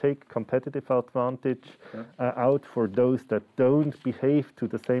can take competitive advantage out for those that don't behave to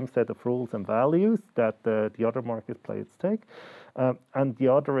the same set of rules and values that the other marketplaces take. And the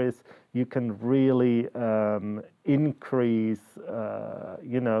other is you can really increase,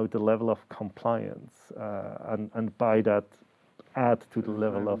 you know, the level of compliance, and by that add to the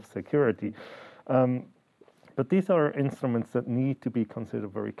level of security. But these are instruments that need to be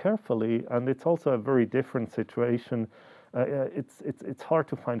considered very carefully, and it's also a very different situation. It's hard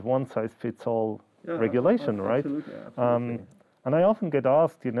to find one-size-fits-all regulation, right? Absolutely. And I often get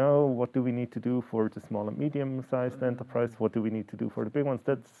asked, you know, what do we need to do for the small and medium-sized enterprise? What do we need to do for the big ones?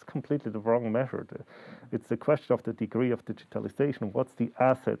 That's completely the wrong measure. It's a question of the degree of digitalization. What's the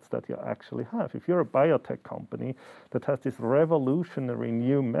assets that you actually have? If you're a biotech company that has this revolutionary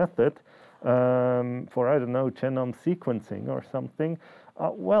new method for, I don't know, genome sequencing or something,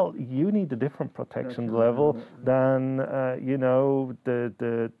 well, you need a different protection level than, you know,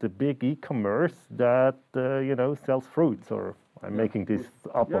 the big e-commerce that, you know, sells fruits, or I'm making this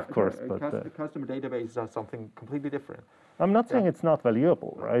up, of course. But customer databases are something completely different. I'm not saying it's not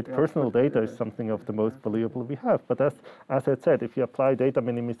valuable, right? Personal data is something of the most valuable we have. But as I said, if you apply data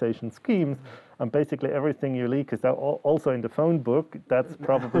minimization schemes, and basically everything you leak is also in the phone book, that's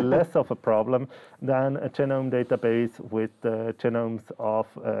probably less of a problem than a genome database with genomes of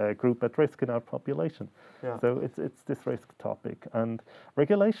a group at risk in our population. So it's this risk topic. And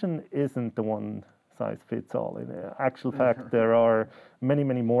regulation isn't the one size fits all. In actual fact, there are many,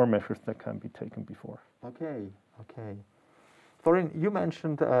 many more measures that can be taken before. Okay. Florian, you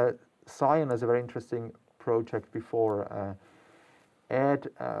mentioned Scion as a very interesting project before.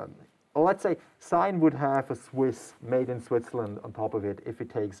 Let's say Scion would have a Swiss, made in Switzerland on top of it if it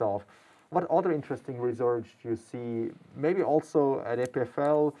takes off. What other interesting research do you see, maybe also at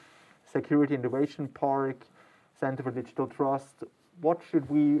EPFL, Security Innovation Park, Center for Digital Trust? What should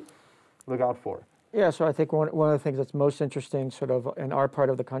we look out for? Yeah, so I think one of the things that's most interesting sort of in our part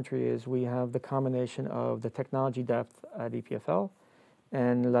of the country is we have the combination of the technology depth at EPFL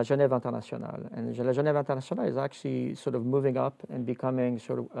and La Genève Internationale. And La Genève Internationale is actually sort of moving up and becoming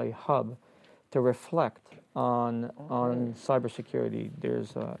sort of a hub to reflect on cybersecurity.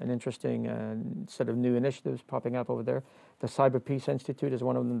 There's an interesting set of new initiatives popping up over there. The Cyber Peace Institute is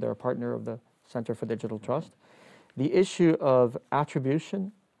one of them. They're a partner of the Center for Digital Trust. The issue of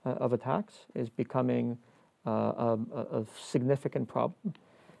attribution of attacks is becoming a significant problem.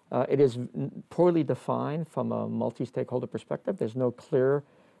 It is poorly defined from a multi-stakeholder perspective. There's no clear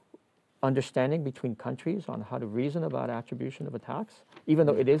understanding between countries on how to reason about attribution of attacks, even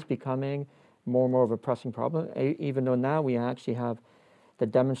though it is becoming more and more of a pressing problem, even though now we actually have the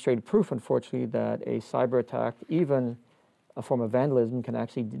demonstrated proof, unfortunately, that a cyber attack, even a form of vandalism, can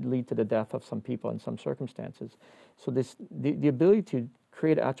actually lead to the death of some people in some circumstances. So the ability to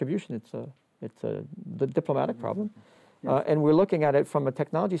create attribution, it's a diplomatic problem. And we're looking at it from a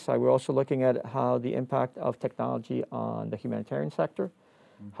technology side. We're also looking at how the impact of technology on the humanitarian sector,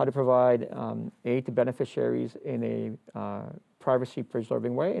 how to provide aid to beneficiaries in a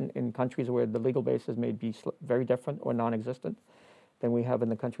privacy-preserving way in countries where the legal basis may be very different or non-existent than we have in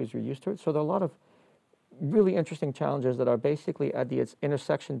the countries we're used to. So there are a lot of really interesting challenges that are basically at the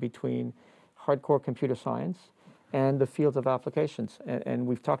intersection between hardcore computer science and the fields of applications. And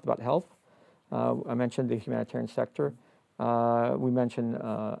we've talked about health. I mentioned the humanitarian sector. We mentioned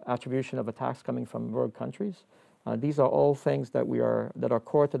attribution of attacks coming from rogue countries. These are all things that are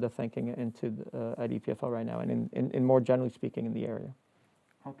core to the thinking at EPFL right now, and in more generally speaking in the area.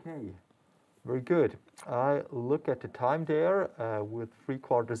 Okay, very good. I look at the time there. With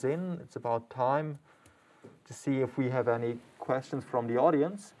 3/4 in, it's about time to see if we have any questions from the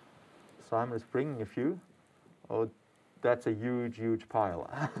audience. Simon is bringing a few. Oh, that's a huge, huge pile.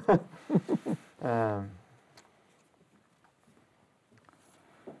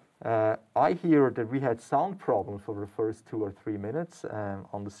 I hear that we had sound problems for the first 2 or 3 minutes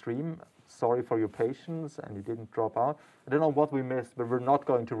on the stream. Sorry for your patience, and you didn't drop out. I don't know what we missed, but we're not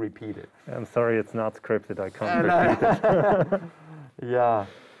going to repeat it. I'm sorry, it's not scripted. I can't repeat it. Yeah.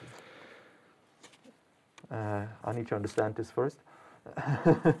 I need to understand this first.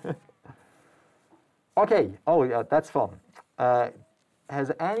 Okay. Oh, yeah, that's fun.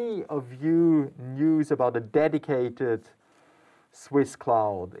 Has any of you news about a dedicated Swiss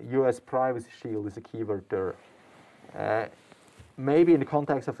cloud? US Privacy Shield is a keyword there. Maybe in the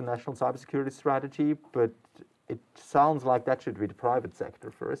context of the national cybersecurity strategy, but it sounds like that should be the private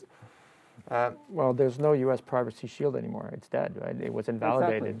sector first. Well, there's no US Privacy Shield anymore. It's dead, right? It was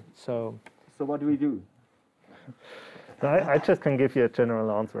invalidated. Exactly. So what do we do? I just can give you a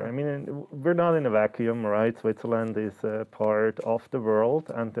general answer. I mean, we're not in a vacuum, right? Switzerland is a part of the world,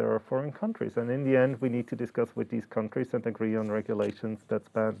 and there are foreign countries. And in the end, we need to discuss with these countries and agree on regulations that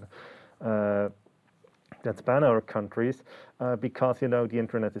span our countries, because the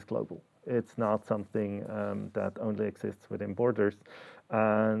internet is global. It's not something that only exists within borders.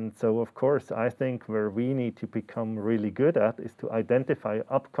 And so, of course, I think where we need to become really good at is to identify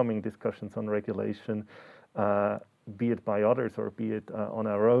upcoming discussions on regulation, be it by others or be it on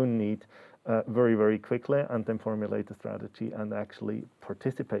our own need, very, very quickly, and then formulate a strategy and actually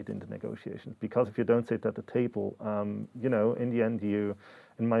participate in the negotiations. Because if you don't sit at the table, in the end, you,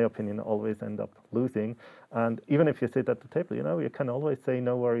 in my opinion, always end up losing. And even if you sit at the table, you can always say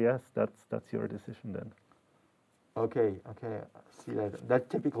no or yes. That's your decision then. Okay. See that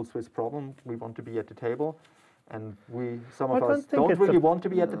typical Swiss problem. We want to be at the table, and some of us don't really want to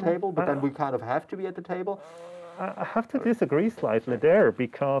be at the table, but then we kind of have to be at the table. I have to disagree slightly there,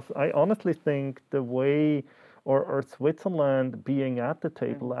 because I honestly think the way or Switzerland being at the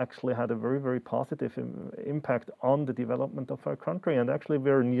table actually had a very, very positive impact on the development of our country, and actually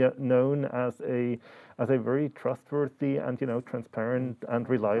we're known as a very trustworthy and transparent and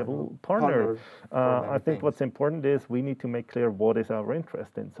reliable partner. I think what's important is we need to make clear what is our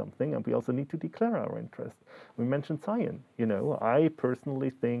interest in something, and we also need to declare our interest. We mentioned Cyan. I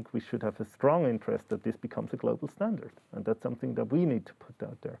personally think we should have a strong interest that this becomes a global standard, and that's something that we need to put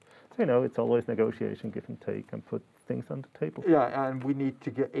out there. So it's always negotiation, give and take, and put things on the table. Yeah, and we need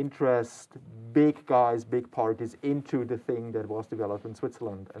to get interest, big guys, big parties into the thing that was developed in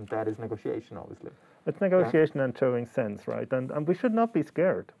Switzerland, and that is negotiation, obviously. It's negotiation and showing sense, right? And we should not be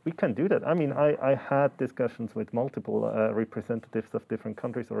scared. We can do that. I mean, I had discussions with multiple representatives of different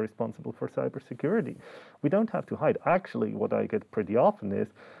countries who are responsible for cybersecurity. We don't have to hide. Actually, what I get pretty often is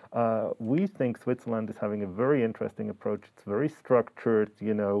we think Switzerland is having a very interesting approach. It's very structured.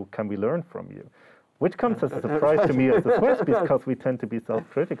 Can we learn from you? Which comes as a surprise to me as a Swiss, because we tend to be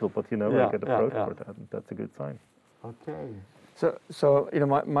self-critical. But I get approached for that, and that's a good sign. Okay. So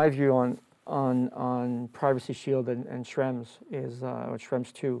my view on Privacy Shield and Schrems is, or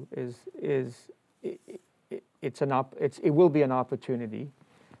Schrems 2 it will be an opportunity,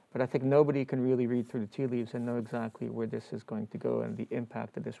 but I think nobody can really read through the tea leaves and know exactly where this is going to go and the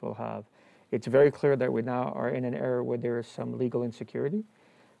impact that this will have. It's very clear that we now are in an era where there is some legal insecurity.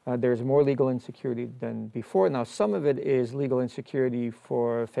 There's more legal insecurity than before. Now, some of it is legal insecurity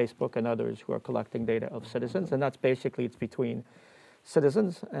for Facebook and others who are collecting data of citizens, and that's basically, it's between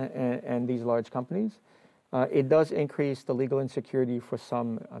citizens and these large companies. It does increase the legal insecurity for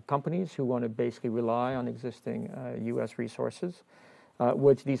some companies who want to basically rely on existing U.S. resources,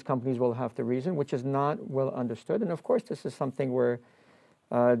 which these companies will have to reason, which is not well understood. And of course, this is something where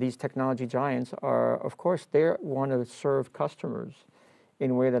these technology giants are, of course, they want to serve customers in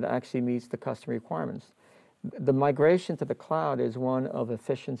a way that actually meets the customer requirements. The migration to the cloud is one of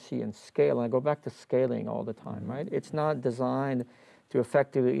efficiency and scale. And I go back to scaling all the time, right? It's not designed to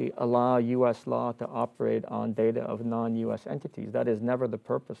effectively allow U.S. law to operate on data of non-U.S. entities. That is never the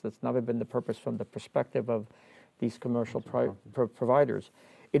purpose. That's never been the purpose from the perspective of these commercial providers.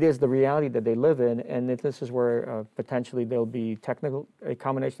 It is the reality that they live in, and this is where potentially there'll be a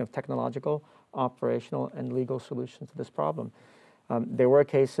combination of technological, operational, and legal solutions to this problem. There were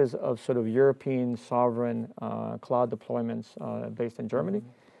cases of sort of European sovereign cloud deployments based in Germany.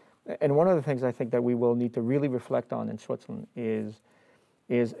 And one of the things I think that we will need to really reflect on in Switzerland is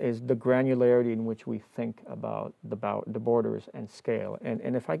the granularity in which we think about the borders and scale.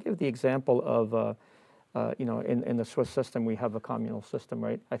 And if I give the example of, in the Swiss system, we have a communal system,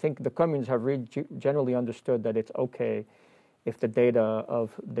 right? I think the communes have generally understood that it's okay if the data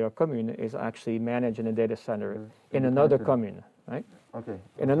of their commune is actually managed in a data center in another commune, right? Okay.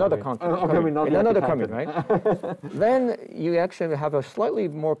 In another commune, in another commune, right? Then you actually have a slightly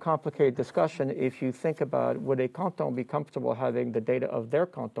more complicated discussion if you think about would a canton be comfortable having the data of their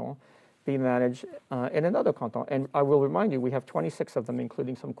canton be managed in another canton. And I will remind you, we have 26 of them,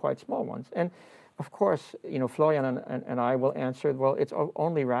 including some quite small ones. And of course, Florian and I will answer, well, it's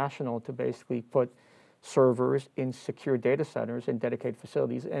only rational to basically put servers in secure data centers in dedicated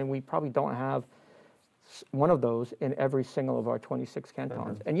facilities, and we probably don't have one of those in every single of our 26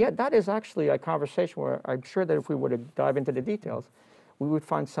 cantons. And yet that is actually a conversation where I'm sure that if we were to dive into the details, we would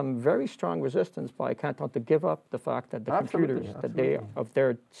find some very strong resistance by a canton to give up the fact that the computers that of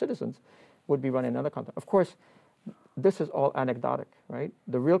their citizens would be running another canton. Of course, this is all anecdotic, right?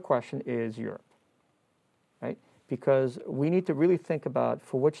 The real question is Europe, right? Because we need to really think about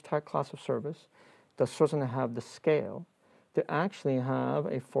for which type class of service does Switzerland have the scale to actually have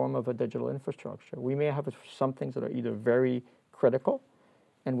a form of a digital infrastructure. We may have some things that are either very critical,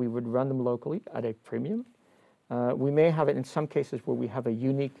 and we would run them locally at a premium. We may have it in some cases where we have a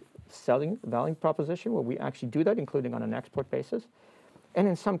unique selling value proposition where we actually do that, including on an export basis. And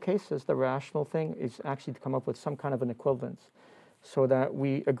in some cases, the rational thing is actually to come up with some kind of an equivalence so that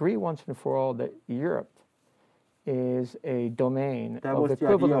we agree once and for all that Europe is a domain of equivalency. That was the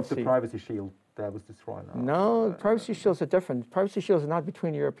idea of the privacy shield that was destroyed now. No, privacy shields are different. Privacy shields are not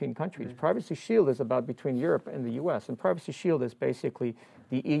between European countries. Privacy shield is about between Europe and the US. And privacy shield is basically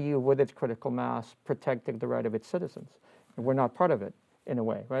the EU with its critical mass protecting the right of its citizens. And we're not part of it in a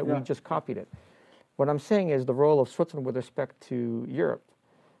way, right? We just copied it. What I'm saying is the role of Switzerland with respect to Europe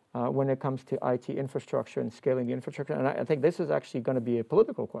when it comes to IT infrastructure and scaling the infrastructure. And I think this is actually going to be a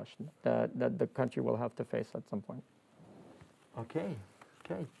political question that the country will have to face at some point. Okay.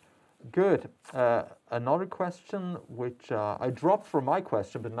 Good. Another question, which I dropped from my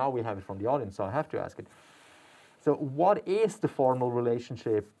question, but now we have it from the audience, so I have to ask it. So what is the formal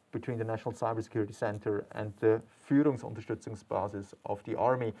relationship between the National Cybersecurity Center and the Führungsunterstützungsbasis of the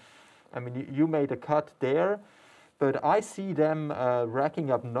Army? I mean, you made a cut there, but I see them racking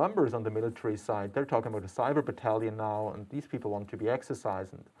up numbers on the military side. They're talking about a cyber battalion now, and these people want to be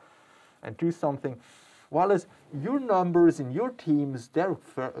exercised and do something. While as your numbers in your teams, they're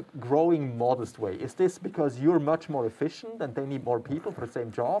growing modest way. Is this because you're much more efficient and they need more people for the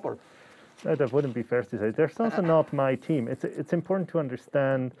same job? Or? No, that wouldn't be fair to say. There's also not my team. It's important to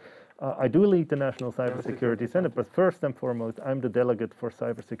understand, I do lead the National Cybersecurity Center, but first and foremost, I'm the delegate for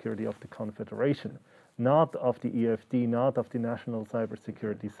cybersecurity of the Confederation, not of the EFD, not of the National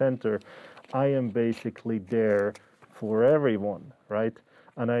Cybersecurity Center. I am basically there for everyone, right?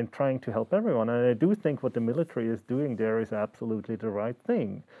 And I'm trying to help everyone. And I do think what the military is doing there is absolutely the right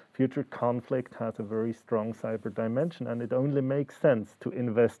thing. Future conflict has a very strong cyber dimension, and it only makes sense to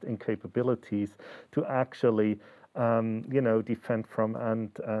invest in capabilities to actually, defend from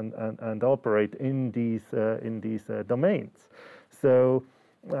and operate in these domains. So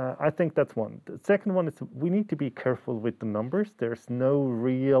I think that's one. The second one is we need to be careful with the numbers. There's no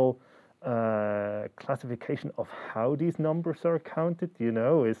real classification of how these numbers are counted.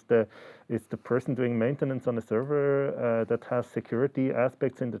 Is the person doing maintenance on a server that has security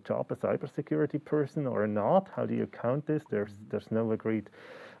aspects in the job a cybersecurity person or not? How do you count this? There's no agreed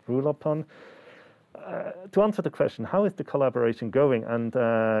rule upon. To answer the question, how is the collaboration going? And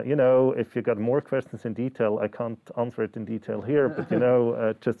if you got more questions in detail, I can't answer it in detail here, but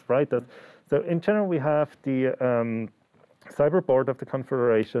just write us. So in general, we have the Cyber Board of the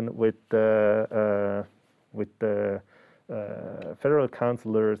Confederation with the federal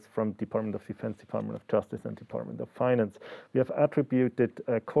counselors from Department of Defense, Department of Justice, and Department of Finance. We have attributed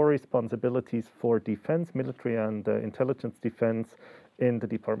core responsibilities for defense, military, and intelligence defense in the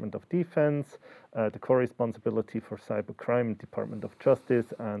Department of Defense, the co-responsibility for cybercrime in the Department of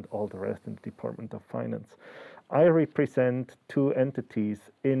Justice, and all the rest in the Department of Finance. I represent two entities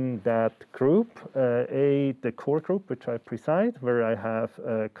in that group, the core group, which I preside, where I have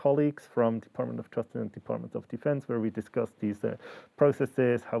colleagues from Department of Justice and Department of Defense, where we discuss these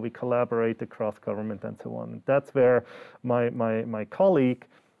processes, how we collaborate across government, and so on. That's where my colleague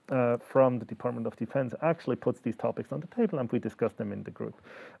from the Department of Defense actually puts these topics on the table, and we discuss them in the group.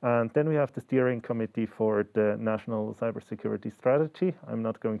 And then we have the steering committee for the National Cybersecurity Strategy. I'm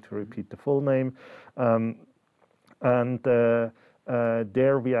not going to repeat the full name.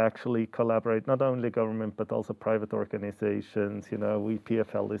 There we actually collaborate, not only government, but also private organizations. You know,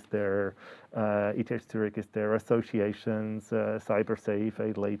 PFL is there, ETH Zurich is there, associations, CyberSafe,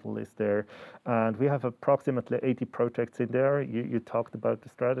 A-Label is there. And we have approximately 80 projects in there. You talked about the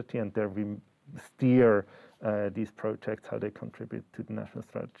strategy, and there we steer these projects, how they contribute to the national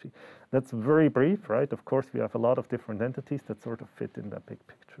strategy. That's very brief, right? Of course, we have a lot of different entities that sort of fit in that big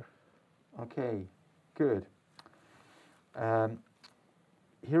picture. Okay, good.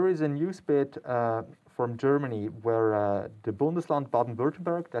 Here is a news bit from Germany where the Bundesland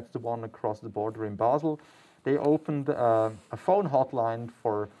Baden-Württemberg, that's the one across the border in Basel, they opened a phone hotline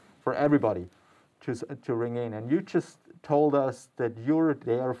for everybody to ring in. And you just told us that you're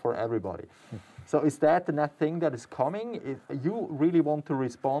there for everybody. So is that the next thing that is coming? If you really want to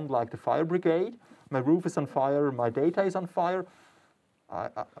respond like the fire brigade, my roof is on fire, my data is on fire.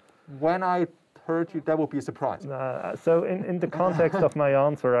 When I heard you, that would be a surprise. So in the context of my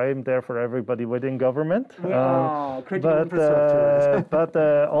answer, I am there for everybody within government. Critical infrastructure. But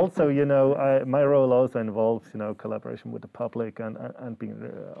also, you know, my role also involves, you know, collaboration with the public and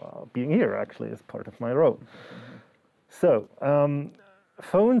being here actually is part of my role. So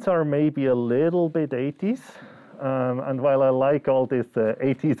phones are maybe a little bit 80s. And while I like all this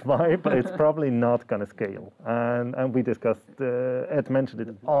 80s vibe, it's probably not going to scale. And we discussed, Ed mentioned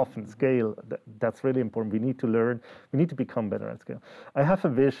it often, scale, that's really important. We need to learn, we need to become better at scale. I have a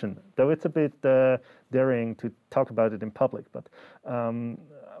vision, though it's a bit daring to talk about it in public, but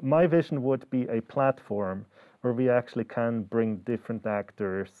my vision would be a platform where we actually can bring different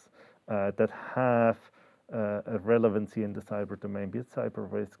actors that have a relevancy in the cyber domain, be it cyber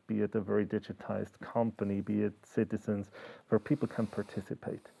risk, be it a very digitized company, be it citizens, where people can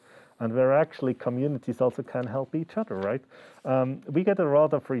participate. And where actually communities also can help each other, right? We get a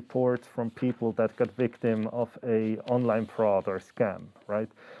lot of reports from people that got victim of a online fraud or scam, right?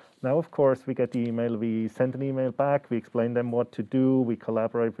 Now, of course, we get the email, we send an email back, we explain them what to do, we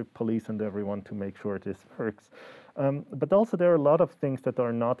collaborate with police and everyone to make sure this works. But also there are a lot of things that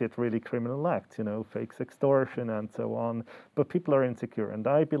are not yet really criminal acts, you know, fake extortion and so on, but people are insecure. And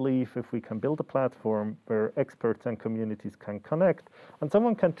I believe if we can build a platform where experts and communities can connect, and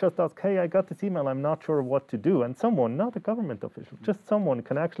someone can just ask, hey, I got this email, I'm not sure what to do. And someone, not a government official, just someone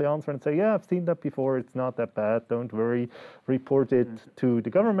can actually answer and say, yeah, I've seen that before, it's not that bad, don't worry, report it to the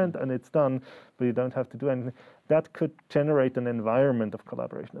government and it's done, but you don't have to do anything. That could generate an environment of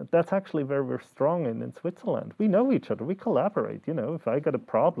collaboration. And that's actually where we're strong in Switzerland. We know each other, we collaborate. You know, if I got a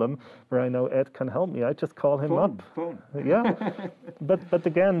problem where I know Ed can help me, I just call him up. Yeah, but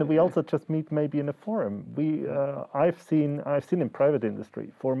again, we also just meet maybe in a forum. I've seen in private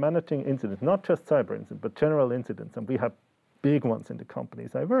industry for managing incidents, not just cyber incidents, but general incidents, and we have big ones in the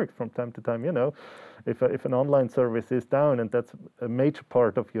companies I work from time to time. You know, if an online service is down and that's a major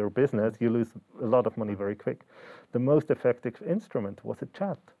part of your business, you lose a lot of money very quick. The most effective instrument was a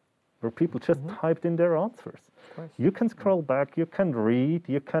chat where people just typed in their answers. You can scroll back, you can read,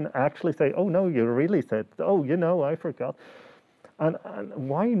 you can actually say, oh no, you really said, oh, you know, I forgot. And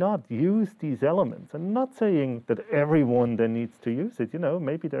why not use these elements? And not saying that everyone then needs to use it. You know,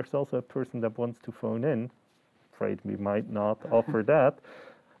 maybe there's also a person that wants to phone in. We might not offer that,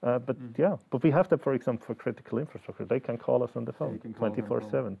 but yeah, but we have that, for example, for critical infrastructure. They can call us on the phone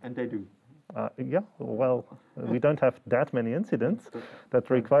 24/7. And they do. Yeah, well, we don't have that many incidents that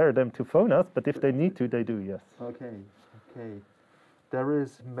require them to phone us, but if they need to, they do, yes. Okay. There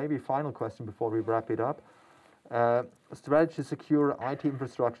is maybe a final question before we wrap it up. Strategy to secure IT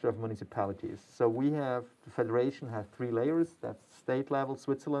infrastructure of municipalities. So we have, the federation has 3 layers. That's state level,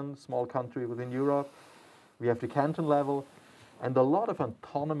 Switzerland, small country within Europe. We have the canton level, and a lot of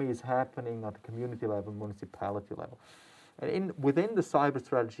autonomy is happening at the community level, municipality level. And within the cyber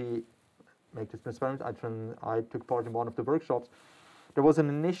strategy, make this transparent, I took part in one of the workshops. There was an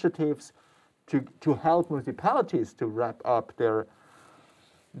initiative to help municipalities to wrap up their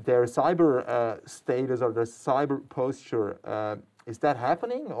cyber status or their cyber posture. Is that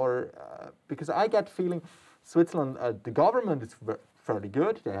happening? Or because I get feeling Switzerland, the government is fairly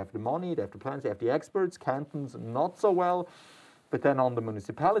good. They have the money, they have the plans, they have the experts. Cantons, not so well. But then on the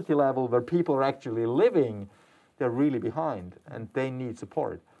municipality level, where people are actually living, they're really behind, and they need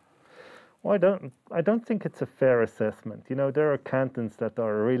support. Well, I don't think it's a fair assessment. You know, there are cantons that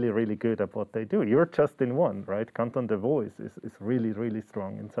are really, really good at what they do. You're just in one, right? Canton de Vaud is really, really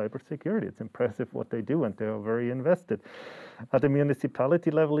strong in cybersecurity. It's impressive what they do, and they are very invested. At the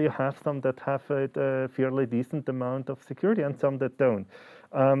municipality level, you have some that have a fairly decent amount of security and some that don't.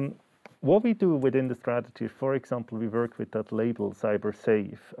 What we do within the strategy, for example, we work with that label Cyber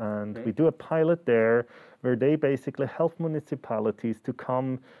Safe, and we do a pilot there where they basically help municipalities to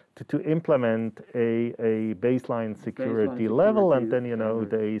come to implement a baseline security level, and then, you know,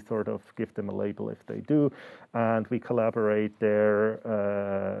 they sort of give them a label if they do, and we collaborate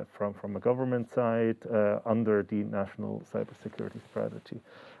there from a government side under the National Cybersecurity Strategy.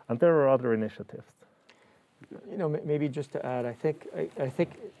 And there are other initiatives. You know, maybe just to add, I think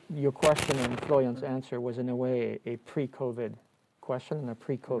your question and Florian's answer was in a way a pre-COVID question and a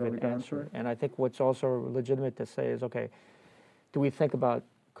pre-COVID answer. And I think what's also legitimate to say is, okay, do we think about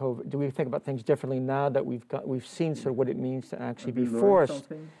COVID? Do we think about things differently now that we've seen sort of what it means to actually be forced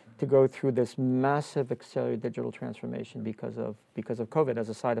to go through this massive accelerated digital transformation because of COVID, as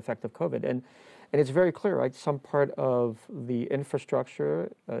a side effect of COVID? And it's very clear, right? Some part of the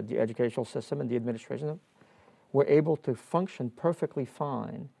infrastructure, the educational system, and the administration were able to function perfectly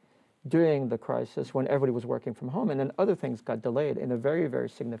fine during the crisis when everybody was working from home, and then other things got delayed in a very, very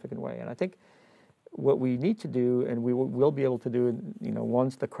significant way. And I think what we need to do, and we will be able to do, you know,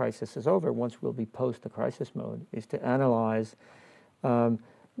 once the crisis is over, once we'll be post the crisis mode, is to analyze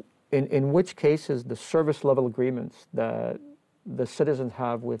in which cases the service level agreements that the citizens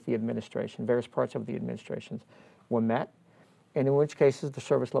have with the administration, various parts of the administrations, were met, and in which cases the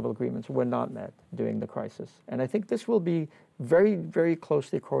service level agreements were not met during the crisis. And I think this will be very, very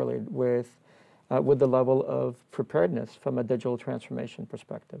closely correlated with the level of preparedness from a digital transformation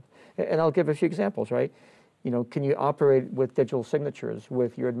perspective. And I'll give a few examples, right? You know, can you operate with digital signatures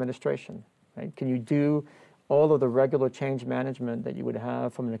with your administration, right? Can you do all of the regular change management that you would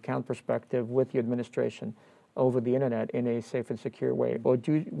have from an account perspective with your administration over the internet in a safe and secure way? Or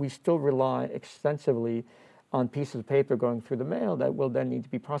do we still rely extensively on pieces of paper going through the mail that will then need to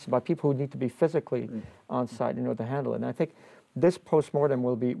be processed by people who need to be physically on site in order to handle it? And I think this postmortem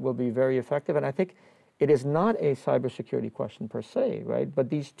will be very effective. And I think it is not a cybersecurity question per se, right? But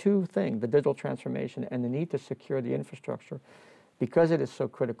these two things, the digital transformation and the need to secure the infrastructure, because it is so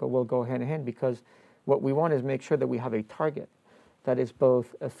critical, will go hand in hand, because what we want is make sure that we have a target that is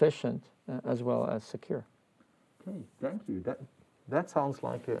both efficient as well as secure. Okay, thank you. That sounds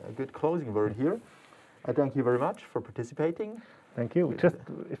like a good closing word here. I thank you very much for participating. Thank you. Just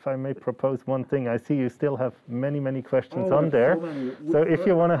if I may propose one thing, I see you still have many questions on there. So if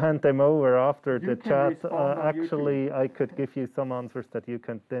you want to hand them over after the chat, actually I could give you some answers that you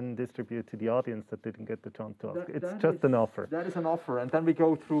can then distribute to the audience that didn't get the chance to ask. It's just an offer. That is an offer. And then we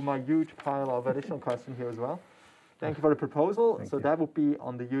go through my huge pile of additional questions here as well. Thank you for the proposal. So that would be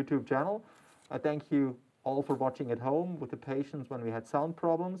on the YouTube channel. I thank you all for watching at home with the patience when we had sound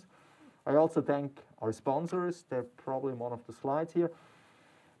problems. I also thank our sponsors. They're probably one of the slides here.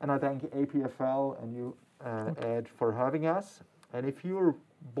 And I thank APFL and you, Ed, for having us. And if you're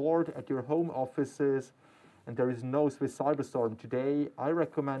bored at your home offices and there is no Swiss Cyberstorm today, I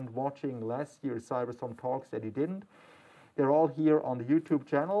recommend watching last year's Cyberstorm talks that you didn't. They're all here on the YouTube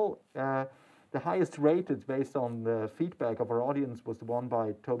channel. The highest rated based on the feedback of our audience was the one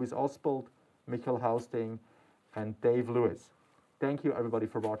by Tobias Ospold, Michael Hausting, and Dave Lewis. Thank you, everybody,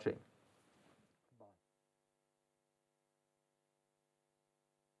 for watching.